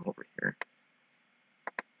just put them over here.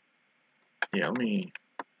 Yeah,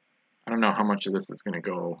 I don't know how much of this is going to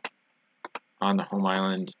go on the home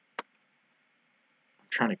island. I'm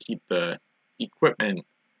trying to keep the equipment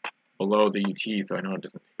below the UT so I know it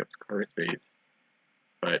doesn't take up cargo space.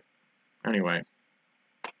 But anyway,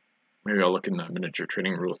 maybe I'll look in the miniature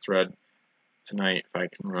trading rules thread tonight if I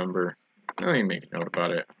can remember. Let me make a note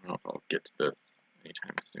about it. I don't know if I'll get to this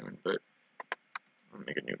anytime soon, but I'll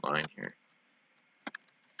make a new line here.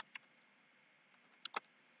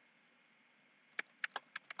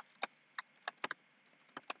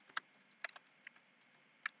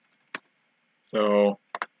 So,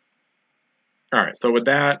 alright, so with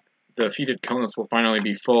that, the feeded kilness will finally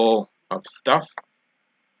be full of stuff.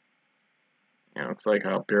 And it looks like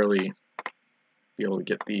I'll barely be able to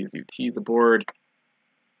get these UTs aboard.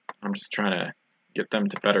 I'm just trying to get them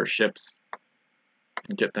to better ships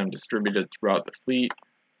and get them distributed throughout the fleet.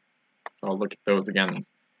 So I'll look at those again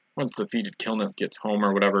once the feeded Kilness gets home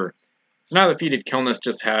or whatever. So now the feeded Kilness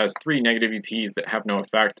just has 3 negative UTs that have no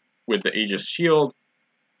effect with the Aegis shield,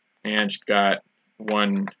 and she's got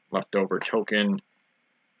 1 leftover token,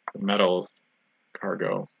 the metals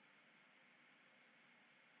cargo.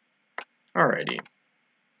 Alrighty.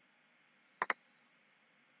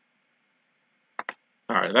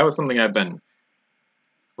 Alright, that was something I've been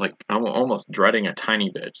like almost dreading a tiny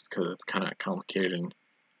bit just because it's kind of complicated and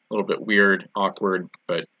a little bit weird, awkward,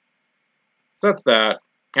 but so that's that.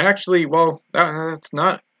 And actually, well, that's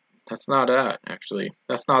not that, actually.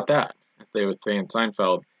 That's not that, as they would say in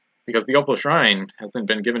Seinfeld, because the Opal Shrine hasn't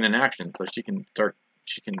been given an action, so she can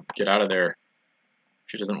get out of there.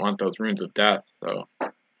 She doesn't want those runes of death, so she's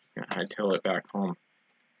gonna hightail it back home.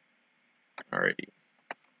 Alrighty.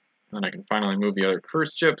 And then I can finally move the other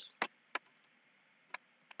cursed ships.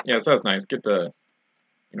 Yeah, so that's nice. Get the,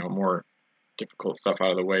 more difficult stuff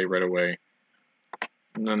out of the way right away.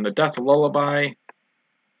 And then the Death Lullaby.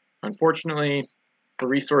 Unfortunately, the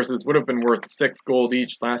resources would have been worth 6 gold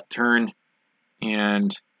each last turn,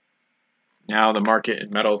 and now the market in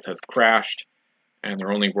metals has crashed, and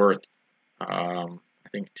they're only worth, I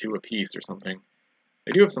think, 2 apiece or something.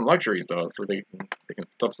 They do have some luxuries though, so they can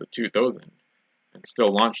substitute those in and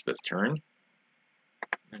still launch this turn.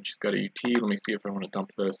 And she's got a UT. Let me see if I want to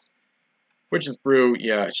dump this. Witch's Brew,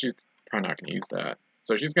 yeah, she's probably not going to use that.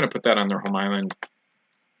 So she's going to put that on their home island,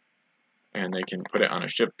 and they can put it on a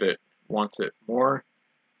ship that wants it more.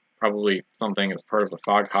 Probably something as part of the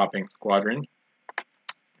fog hopping squadron.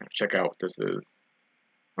 Check out what this is.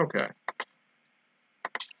 Okay.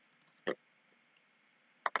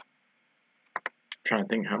 Trying to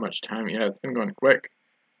think how much time. Yeah, it's been going quick.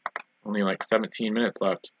 Only like 17 minutes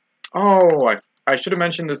left. Oh, I should have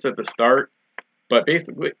mentioned this at the start, but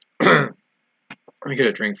basically, let me get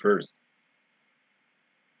a drink first.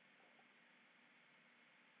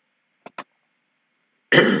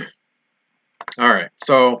 Alright,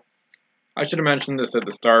 so I should have mentioned this at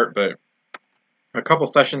the start, but a couple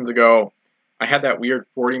sessions ago, I had that weird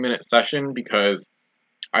 40-minute session because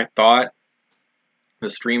I thought the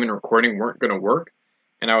stream and recording weren't going to work,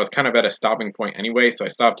 and I was kind of at a stopping point anyway, so I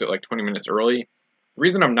stopped at like 20 minutes early. The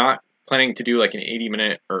reason I'm not planning to do like an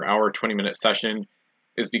 80-minute or hour 20-minute session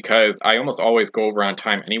is because I almost always go over on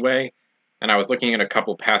time anyway, and I was looking at a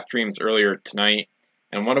couple past streams earlier tonight,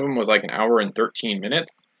 and one of them was like an hour and 13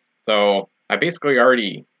 minutes, so I basically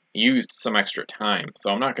already used some extra time,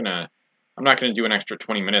 so I'm not gonna do an extra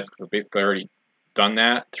 20 minutes because I've basically already done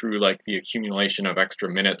that through like the accumulation of extra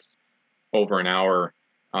minutes over an hour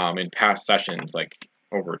in past sessions, like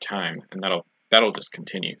over time, and that'll just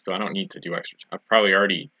continue. So I don't need to do extra. I've probably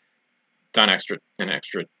already done an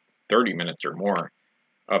extra 30 minutes or more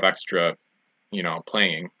of extra,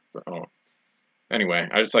 playing. So anyway,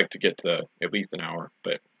 I just like to get to at least an hour,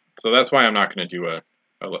 but so that's why I'm not going to do a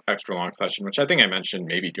extra long session, which I think I mentioned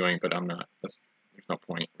maybe doing, but I'm not. There's no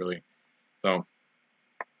point really. So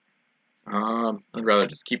I'd rather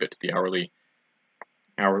just keep it to the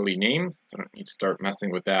hourly name, so I don't need to start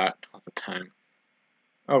messing with that all the time.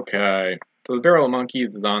 Okay, so the Barrel of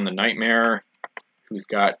Monkeys is on the Nightmare, who's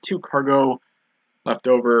got 2 cargo left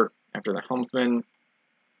over after the Helmsman.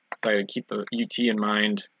 So I keep the UT in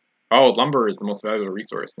mind. Oh, lumber is the most valuable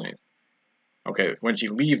resource. Nice. Okay, when she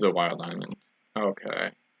leaves a wild island.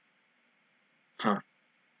 Okay. Huh.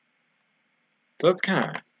 So that's kind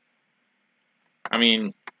of, I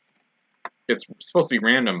mean, it's supposed to be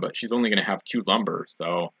random, but she's only going to have 2 lumber,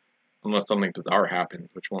 so unless something bizarre happens,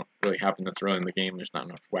 which won't really happen this early in the game, there's not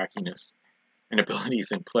enough wackiness and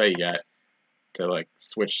abilities in play yet to like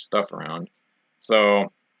switch stuff around.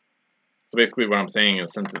 So basically what I'm saying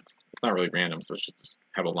is, since it's not really random, so it should just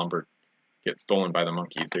have a lumber get stolen by the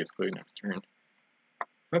monkeys basically next turn.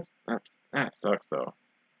 That sucks though.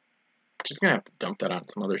 She's gonna have to dump that on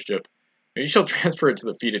some other ship. Maybe she'll transfer it to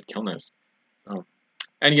the Feated Killness. So,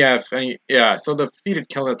 and yeah, so the Feated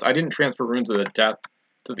Killness, I didn't transfer Runes of the Death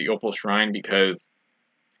to the Opal Shrine because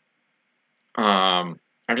I'm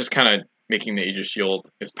just kind of making the Aegis Shield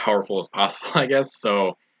as powerful as possible, I guess.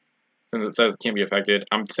 So since it says it can't be affected,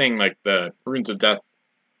 I'm saying like the Runes of Death,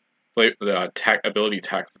 the ability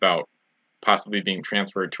text about possibly being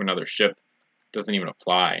transferred to another ship doesn't even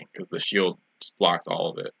apply because the shield just blocks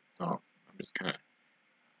all of it. So I'm just kind of,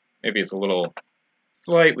 maybe it's a little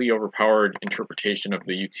slightly overpowered interpretation of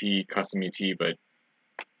the UT, custom UT, but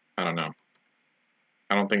I don't know.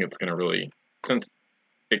 I don't think it's going to really, since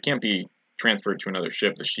it can't be transferred to another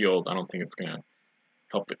ship, the shield, I don't think it's going to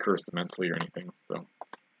help the curse immensely or anything. So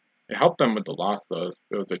it helped them with the loss, though.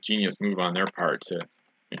 It was a genius move on their part to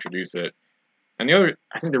introduce it. And the other,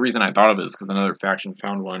 I think the reason I thought of it is because another faction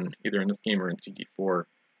found one either in this game or in CD4. So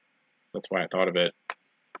that's why I thought of it.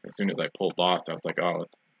 As soon as I pulled Lost, I was like, oh,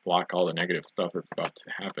 let's block all the negative stuff that's about to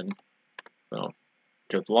happen. So,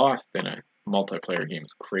 because Lost in a multiplayer game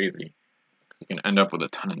is crazy. Because you can end up with a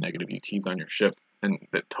ton of negative UTs on your ship, and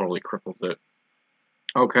that totally cripples it.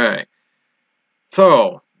 Okay.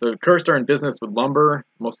 So, the Cursed are in business with lumber,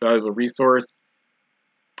 most valuable resource.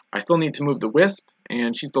 I still need to move the Wisp,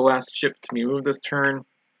 and she's the last ship to be moved this turn.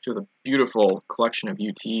 She has a beautiful collection of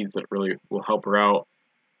UTs that really will help her out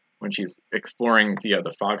when she's exploring via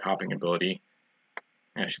the fog hopping ability.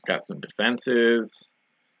 And she's got some defenses,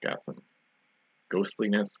 she's got some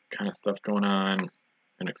ghostliness kind of stuff going on.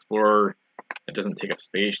 An explorer that doesn't take up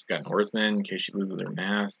space. She's got an oarsman in case she loses her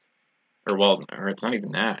mast. Or it's not even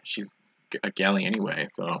that. She's a galley anyway,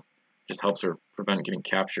 so it just helps her prevent getting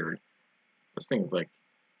captured. This thing's like,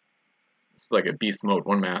 this is like a beast mode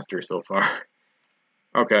 1 master so far.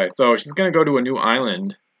 Okay, so she's gonna go to a new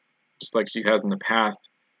island, just like she has in the past.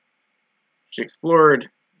 She explored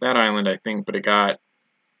that island, I think, but it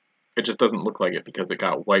just doesn't look like it because it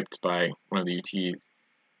got wiped by one of the UTs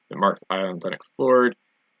that marks islands unexplored.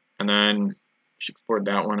 And then she explored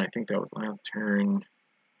that one. I think that was last turn.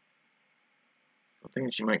 So I'm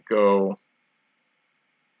thinking she might go,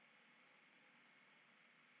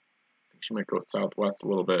 southwest a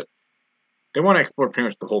little bit. They want to explore pretty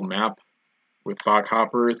much the whole map with fog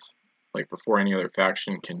hoppers, like before any other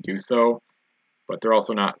faction can do so. But they're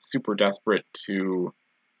also not super desperate to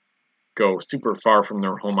go super far from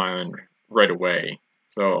their home island right away.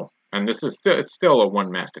 So, and this is still a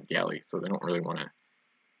 1-masted galley, so they don't really want to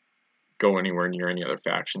go anywhere near any other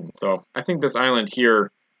faction. So I think this island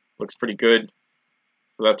here looks pretty good.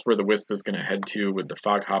 So that's where the Wisp is going to head to with the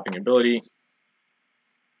fog hopping ability.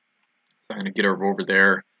 So I'm going to get her over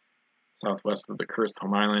there, southwest of the Cursed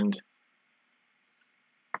Home Island.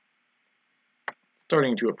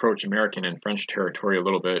 Starting to approach American and French territory a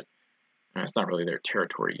little bit. It's not really their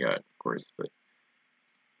territory yet, of course, but.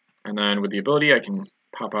 And then with the ability, I can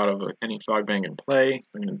pop out of any fog bank in play.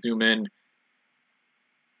 So I'm going to zoom in.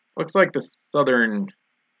 Looks like the southern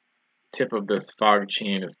tip of this fog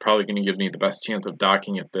chain is probably going to give me the best chance of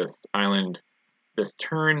docking at this island this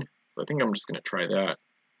turn. So I think I'm just going to try that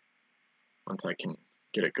once I can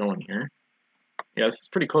get it going here. Yeah, this is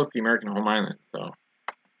pretty close to the American home island, so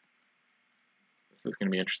this is going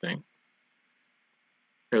to be interesting.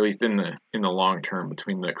 At least in the long term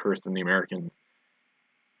between the Curse and the Americans.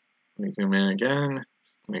 Let me zoom in again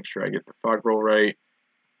just to make sure I get the fog roll right.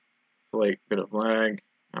 Slight bit of lag,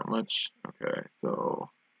 not much. Okay, so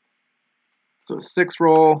 6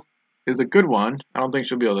 roll is a good one. I don't think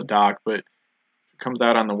she'll be able to dock, but it comes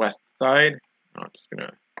out on the west side. I'm just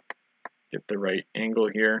gonna get the right angle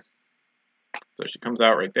here. So she comes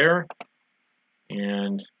out right there,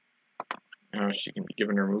 and now she can be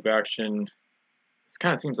given her move action. This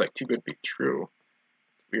kind of seems like too good to be true.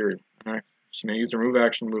 It's weird. All right. She may use her move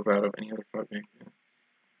action to move out of any other fog bank. Yeah.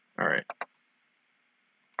 Alright.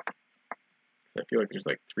 I feel like there's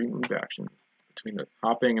like 3 move actions between the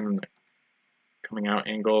hopping and then the coming out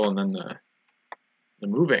angle and then the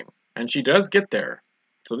moving. And she does get there.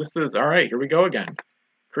 So this is, alright, here we go again.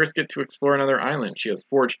 Curse get to explore another island. She has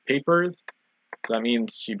forged papers. So that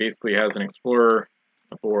means she basically has an explorer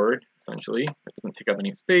aboard, essentially. It doesn't take up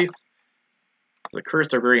any space. So the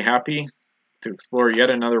Cursed are very happy to explore yet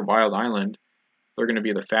another wild island. They're going to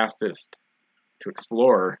be the fastest to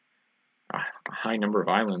explore a high number of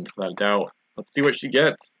islands, without a doubt. Let's see what she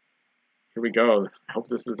gets. Here we go. I hope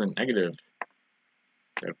this isn't negative.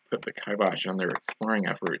 Gotta put the kibosh on their exploring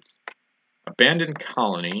efforts. Abandoned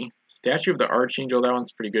colony. Statue of the Archangel. That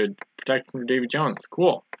one's pretty good. Protection from Davy Jones.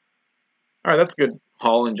 Cool. Alright, that's a good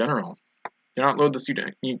haul in general. Do not load the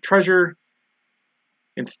student unique treasure.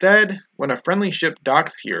 Instead, when a friendly ship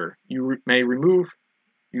docks here, you may remove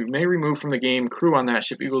from the game crew on that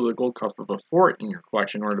ship equal to the gold cost of a fort in your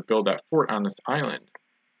collection in order to build that fort on this island.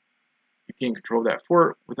 You gain control of that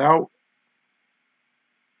fort without...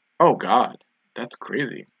 Oh god, that's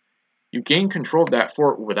crazy. You gain control of that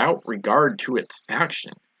fort without regard to its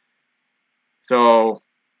faction. So,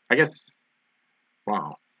 I guess...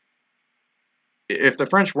 Wow. If the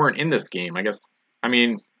French weren't in this game, I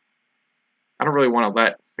mean, I don't really want to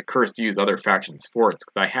let the curse use other factions' forts,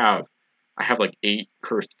 because I have like 8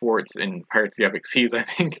 cursed forts in Pirates of the Epic Seas, I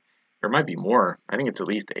think. There might be more. I think it's at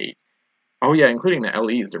least 8. Oh yeah, including the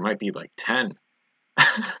LEs, there might be like 10.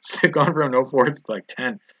 So they've gone from no forts to like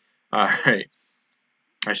 10. Alright.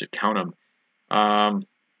 I should count them.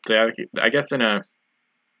 So yeah, I guess in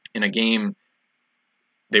a game,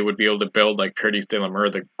 they would be able to build like Paradis de la Mer,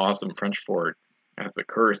 the awesome French fort, as the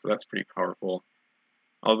curse. So that's pretty powerful.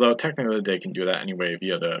 Although technically they can do that anyway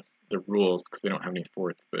via the rules, because they don't have any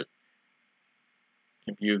forts, but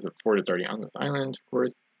can't use the fort is already on this island, of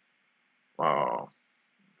course. Wow.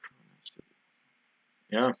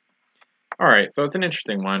 Yeah. Alright, so it's an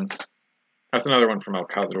interesting one. That's another one from El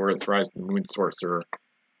Cazador's Rise of the Moon Sorcerer.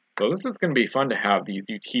 So this is going to be fun to have these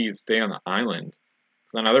UTs stay on the island.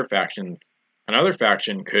 Because on other factions, another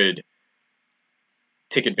faction could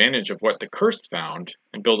take advantage of what the Cursed found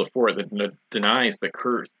and build a fort that denies the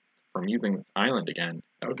Cursed from using this island again.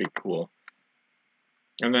 That would be cool.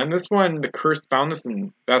 And then this one, the Cursed found this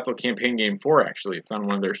in Vassal Campaign Game 4, actually. It's on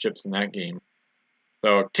one of their ships in that game.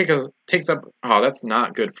 So takes up... Oh, that's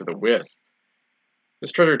not good for the Wisp.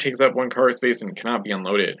 This treasure takes up 1 cargo space and cannot be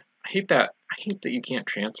unloaded. I hate that. I hate that you can't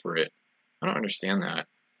transfer it. I don't understand that.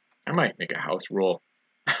 I might make a house rule.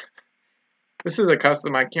 This is a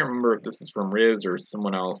custom. I can't remember if this is from Riz or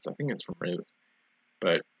someone else. I think it's from Riz.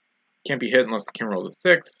 But can't be hit unless the camera rolls a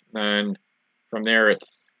 6. Then from there,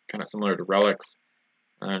 it's kind of similar to Relics.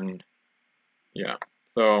 And yeah,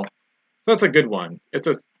 so that's a good one. It's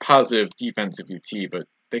a positive defensive UT, but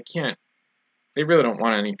they really don't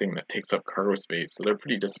want anything that takes up cargo space. So they're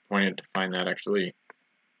pretty disappointed to find that actually.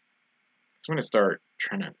 So I'm going to start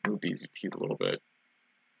trying to move these UTs a little bit.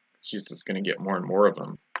 She's just going to get more and more of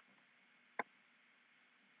them.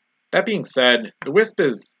 That being said, the Wisp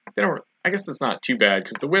is, I guess it's not too bad,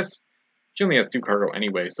 because the Wisp, she only has 2 cargo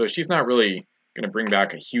anyway, so she's not really going to bring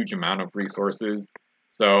back a huge amount of resources.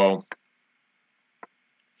 So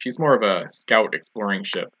she's more of a scout exploring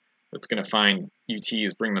ship that's going to find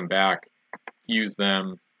UTs, bring them back, use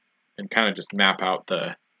them, and kind of just map out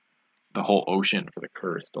the whole ocean for the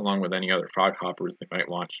Cursed, along with any other fog hoppers they might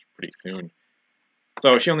launch pretty soon.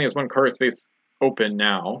 So she only has 1 cargo space open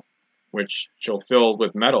now, which she'll fill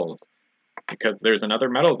with metals, because there's another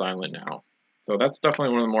metals island now. So that's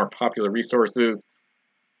definitely one of the more popular resources,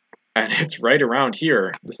 and it's right around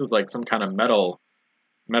here. This is like some kind of metal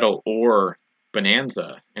ore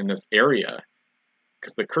bonanza in this area,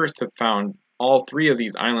 because the Cursed have found all 3 of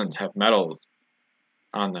these islands have metals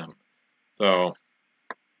on them. So,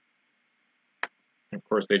 of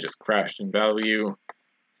course, they just crashed in value.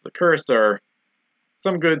 The Cursed are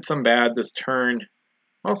some good, some bad this turn.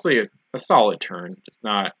 Mostly a solid turn, just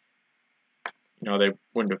not, they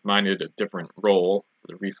wouldn't have minded a different role for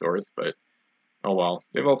the resource, but oh well.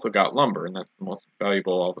 They've also got lumber, and that's the most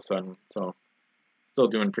valuable all of a sudden, so still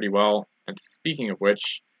doing pretty well. And speaking of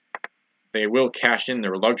which, they will cash in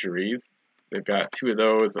their luxuries. They've got 2 of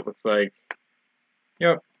those, it looks like.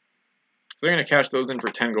 Yep. So they're going to cash those in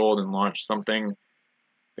for 10 gold and launch something.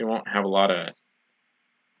 They won't have a lot of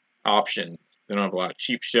options. They don't have a lot of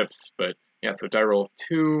cheap ships, but yeah, so die roll of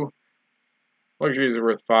 2. Luxuries are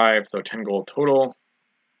worth 5, so 10 gold total.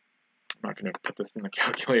 I'm not going to put this in the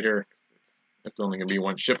calculator. It's only going to be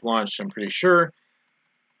 1 ship launch, I'm pretty sure.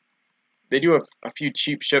 They do have a few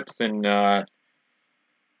cheap ships in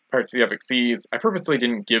Pirates of the Epic Seas. I purposely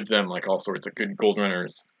didn't give them like all sorts of good gold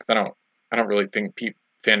runners, because I don't really think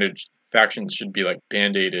factions should be like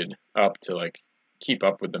band-aided up to like keep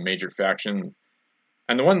up with the major factions.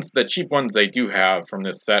 And the cheap ones they do have from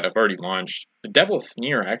this set have already launched. The Devil's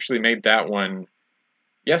Sneer, I actually made that one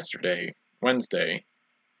yesterday, Wednesday.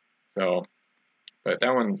 So, but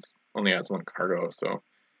that one's only has 1 cargo, so.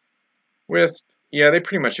 Wisp, yeah, they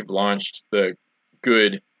pretty much have launched the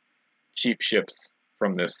good cheap ships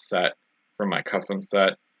from this set, from my custom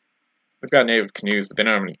set. they've got native canoes, but they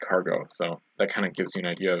don't have any cargo, so that kind of gives you an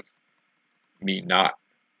idea of me not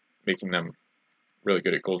making them really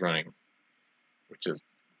good at gold running, which is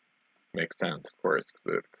makes sense, of course, because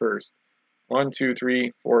they're cursed. 1, 2,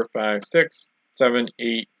 3, 4, 5, 6, 7,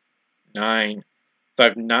 8, 9. So I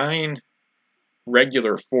have 9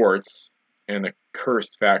 regular forts in the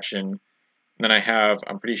cursed faction. And then I have,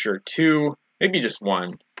 I'm pretty sure, 2, maybe just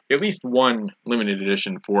 1, at least 1 limited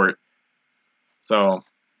edition fort. So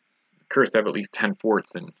the cursed have at least 10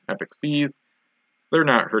 forts in Epic Seas. They're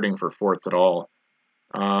not hurting for forts at all.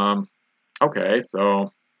 Okay,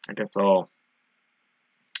 so I guess I'll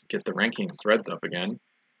get the ranking threads up again.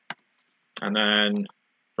 And then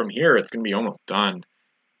from here, it's going to be almost done.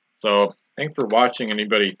 So thanks for watching,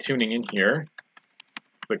 anybody tuning in here.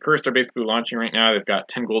 So the Cursed are basically launching right now. They've got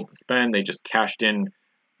 10 gold to spend. They just cashed in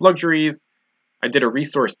luxuries. I did a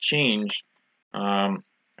resource change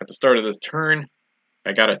at the start of this turn.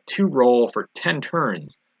 I got a 2 roll for 10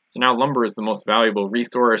 turns. So now lumber is the most valuable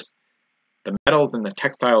resource. The metals and the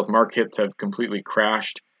textiles markets have completely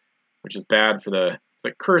crashed, which is bad for the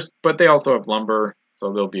Cursed, but they also have lumber,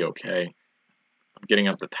 so they'll be okay. I'm getting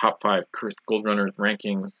up the top 5 Cursed Gold Runners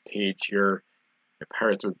rankings page here. The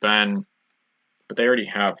Pirates with Ben, but they already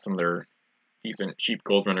have some of their decent cheap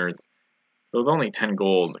Gold Runners. So with only 10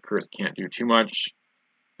 gold, the Cursed can't do too much.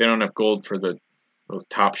 They don't have gold for those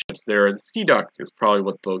top ships there. The Sea Duck is probably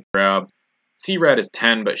what they'll grab. Sea Rat is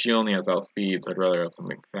 10, but she only has outspeed, so I'd rather have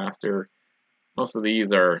something faster. Most of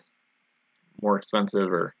these are more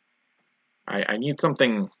expensive, or I need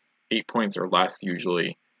something 8 points or less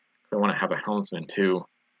usually. I want to have a helmsman too.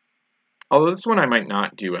 Although this one I might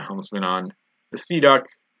not do a helmsman on. The Sea Duck,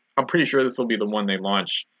 I'm pretty sure this will be the one they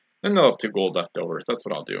launch. Then they'll have 2 gold left over, so that's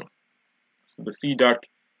what I'll do. So the Sea Duck,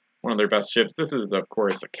 one of their best ships. This is, of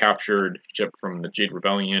course, a captured ship from the Jade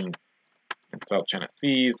Rebellion in South China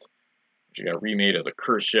Seas, which got remade as a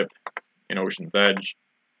curse ship in Ocean's Edge.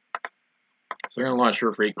 So they're going to launch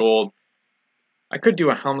her for 8 gold. I could do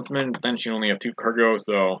a helmsman, but then she'd only have 2 cargo,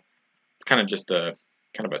 so it's kind of just a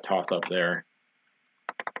toss-up there.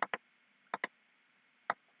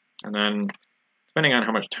 And then, depending on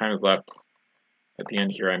how much time is left at the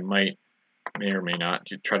end here, I may or may not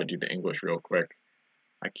try to do the English real quick.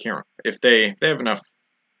 I can't. If they have enough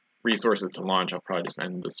resources to launch, I'll probably just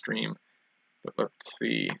end the stream. But let's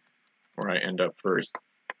see where I end up first.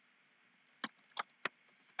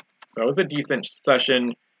 So it was a decent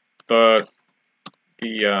session. The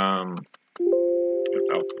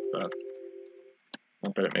South success.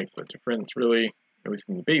 Not that it makes a difference, really, at least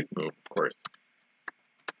in the base move, of course.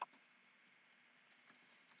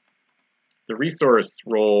 The resource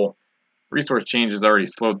change has already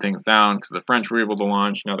slowed things down because the French were able to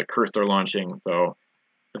launch, now the Cursed are launching, so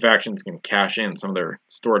the factions can cash in some of their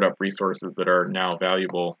stored up resources that are now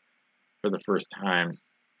valuable for the first time,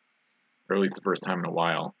 or at least the first time in a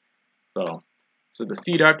while. So the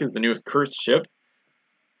Sea Duck is the newest Cursed ship,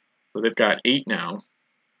 so they've got 8 now.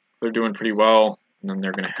 They're doing pretty well, and then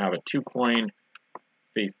they're going to have a 2 coin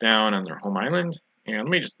face down on their home island. And let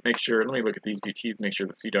me just make sure, let me look at these UTs, make sure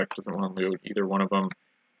the Sea Duck doesn't want to load either one of them.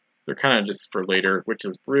 They're kind of just for later,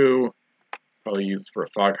 Witch's Brew, probably used for a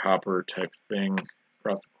fog hopper type thing.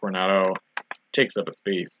 Across the Coronado, takes up a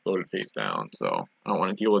space, loaded face down, so I don't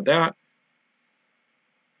want to deal with that.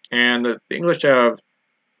 And the English have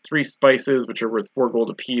 3 spices, which are worth 4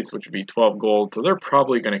 gold apiece, which would be 12 gold, so they're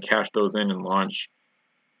probably going to cash those in and launch.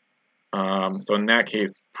 So in that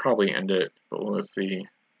case, probably end it, but let's see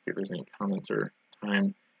if there's any comments or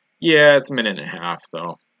time. Yeah, it's a minute and a half,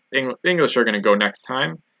 so the English are going to go next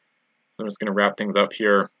time. So I'm just going to wrap things up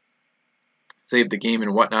here, save the game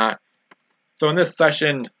and whatnot. So in this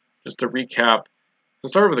session, just to recap, to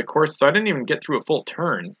start with the course, so I didn't even get through a full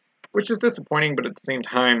turn, which is disappointing, but at the same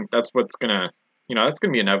time, that's what's going to, that's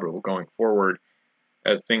going to be inevitable going forward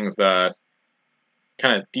as things kind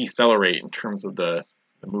of decelerate in terms of the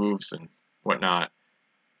moves and whatnot.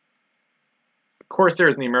 The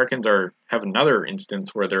Corsairs and the Americans have another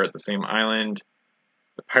instance where they're at the same island.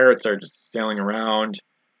 The Pirates are just sailing around.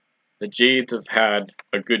 The Jades have had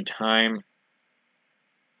a good time,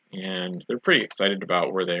 and they're pretty excited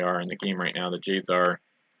about where they are in the game right now. The Jades are.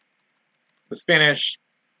 The Spanish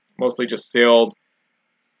mostly just sailed.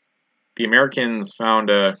 The Americans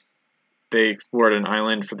they explored an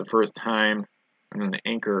island for the first time, and then the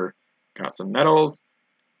Anchor got some metals.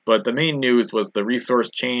 But the main news was the resource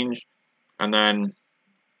change, and then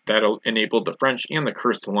that enabled the French and the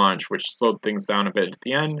Cursed to launch, which slowed things down a bit at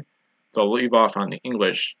the end. So I'll leave off on the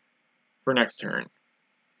English for next turn.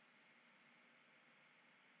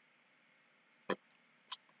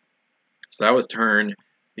 So that was the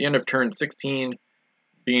end of turn 16.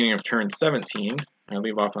 beginning of turn 17. I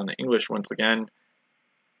leave off on the English once again.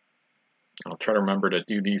 I'll try to remember to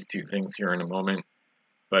do these two things here in a moment.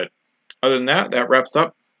 But other than that, that wraps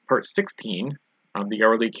up part 16 of the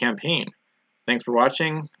hourly campaign. Thanks for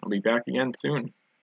watching. I'll be back again soon.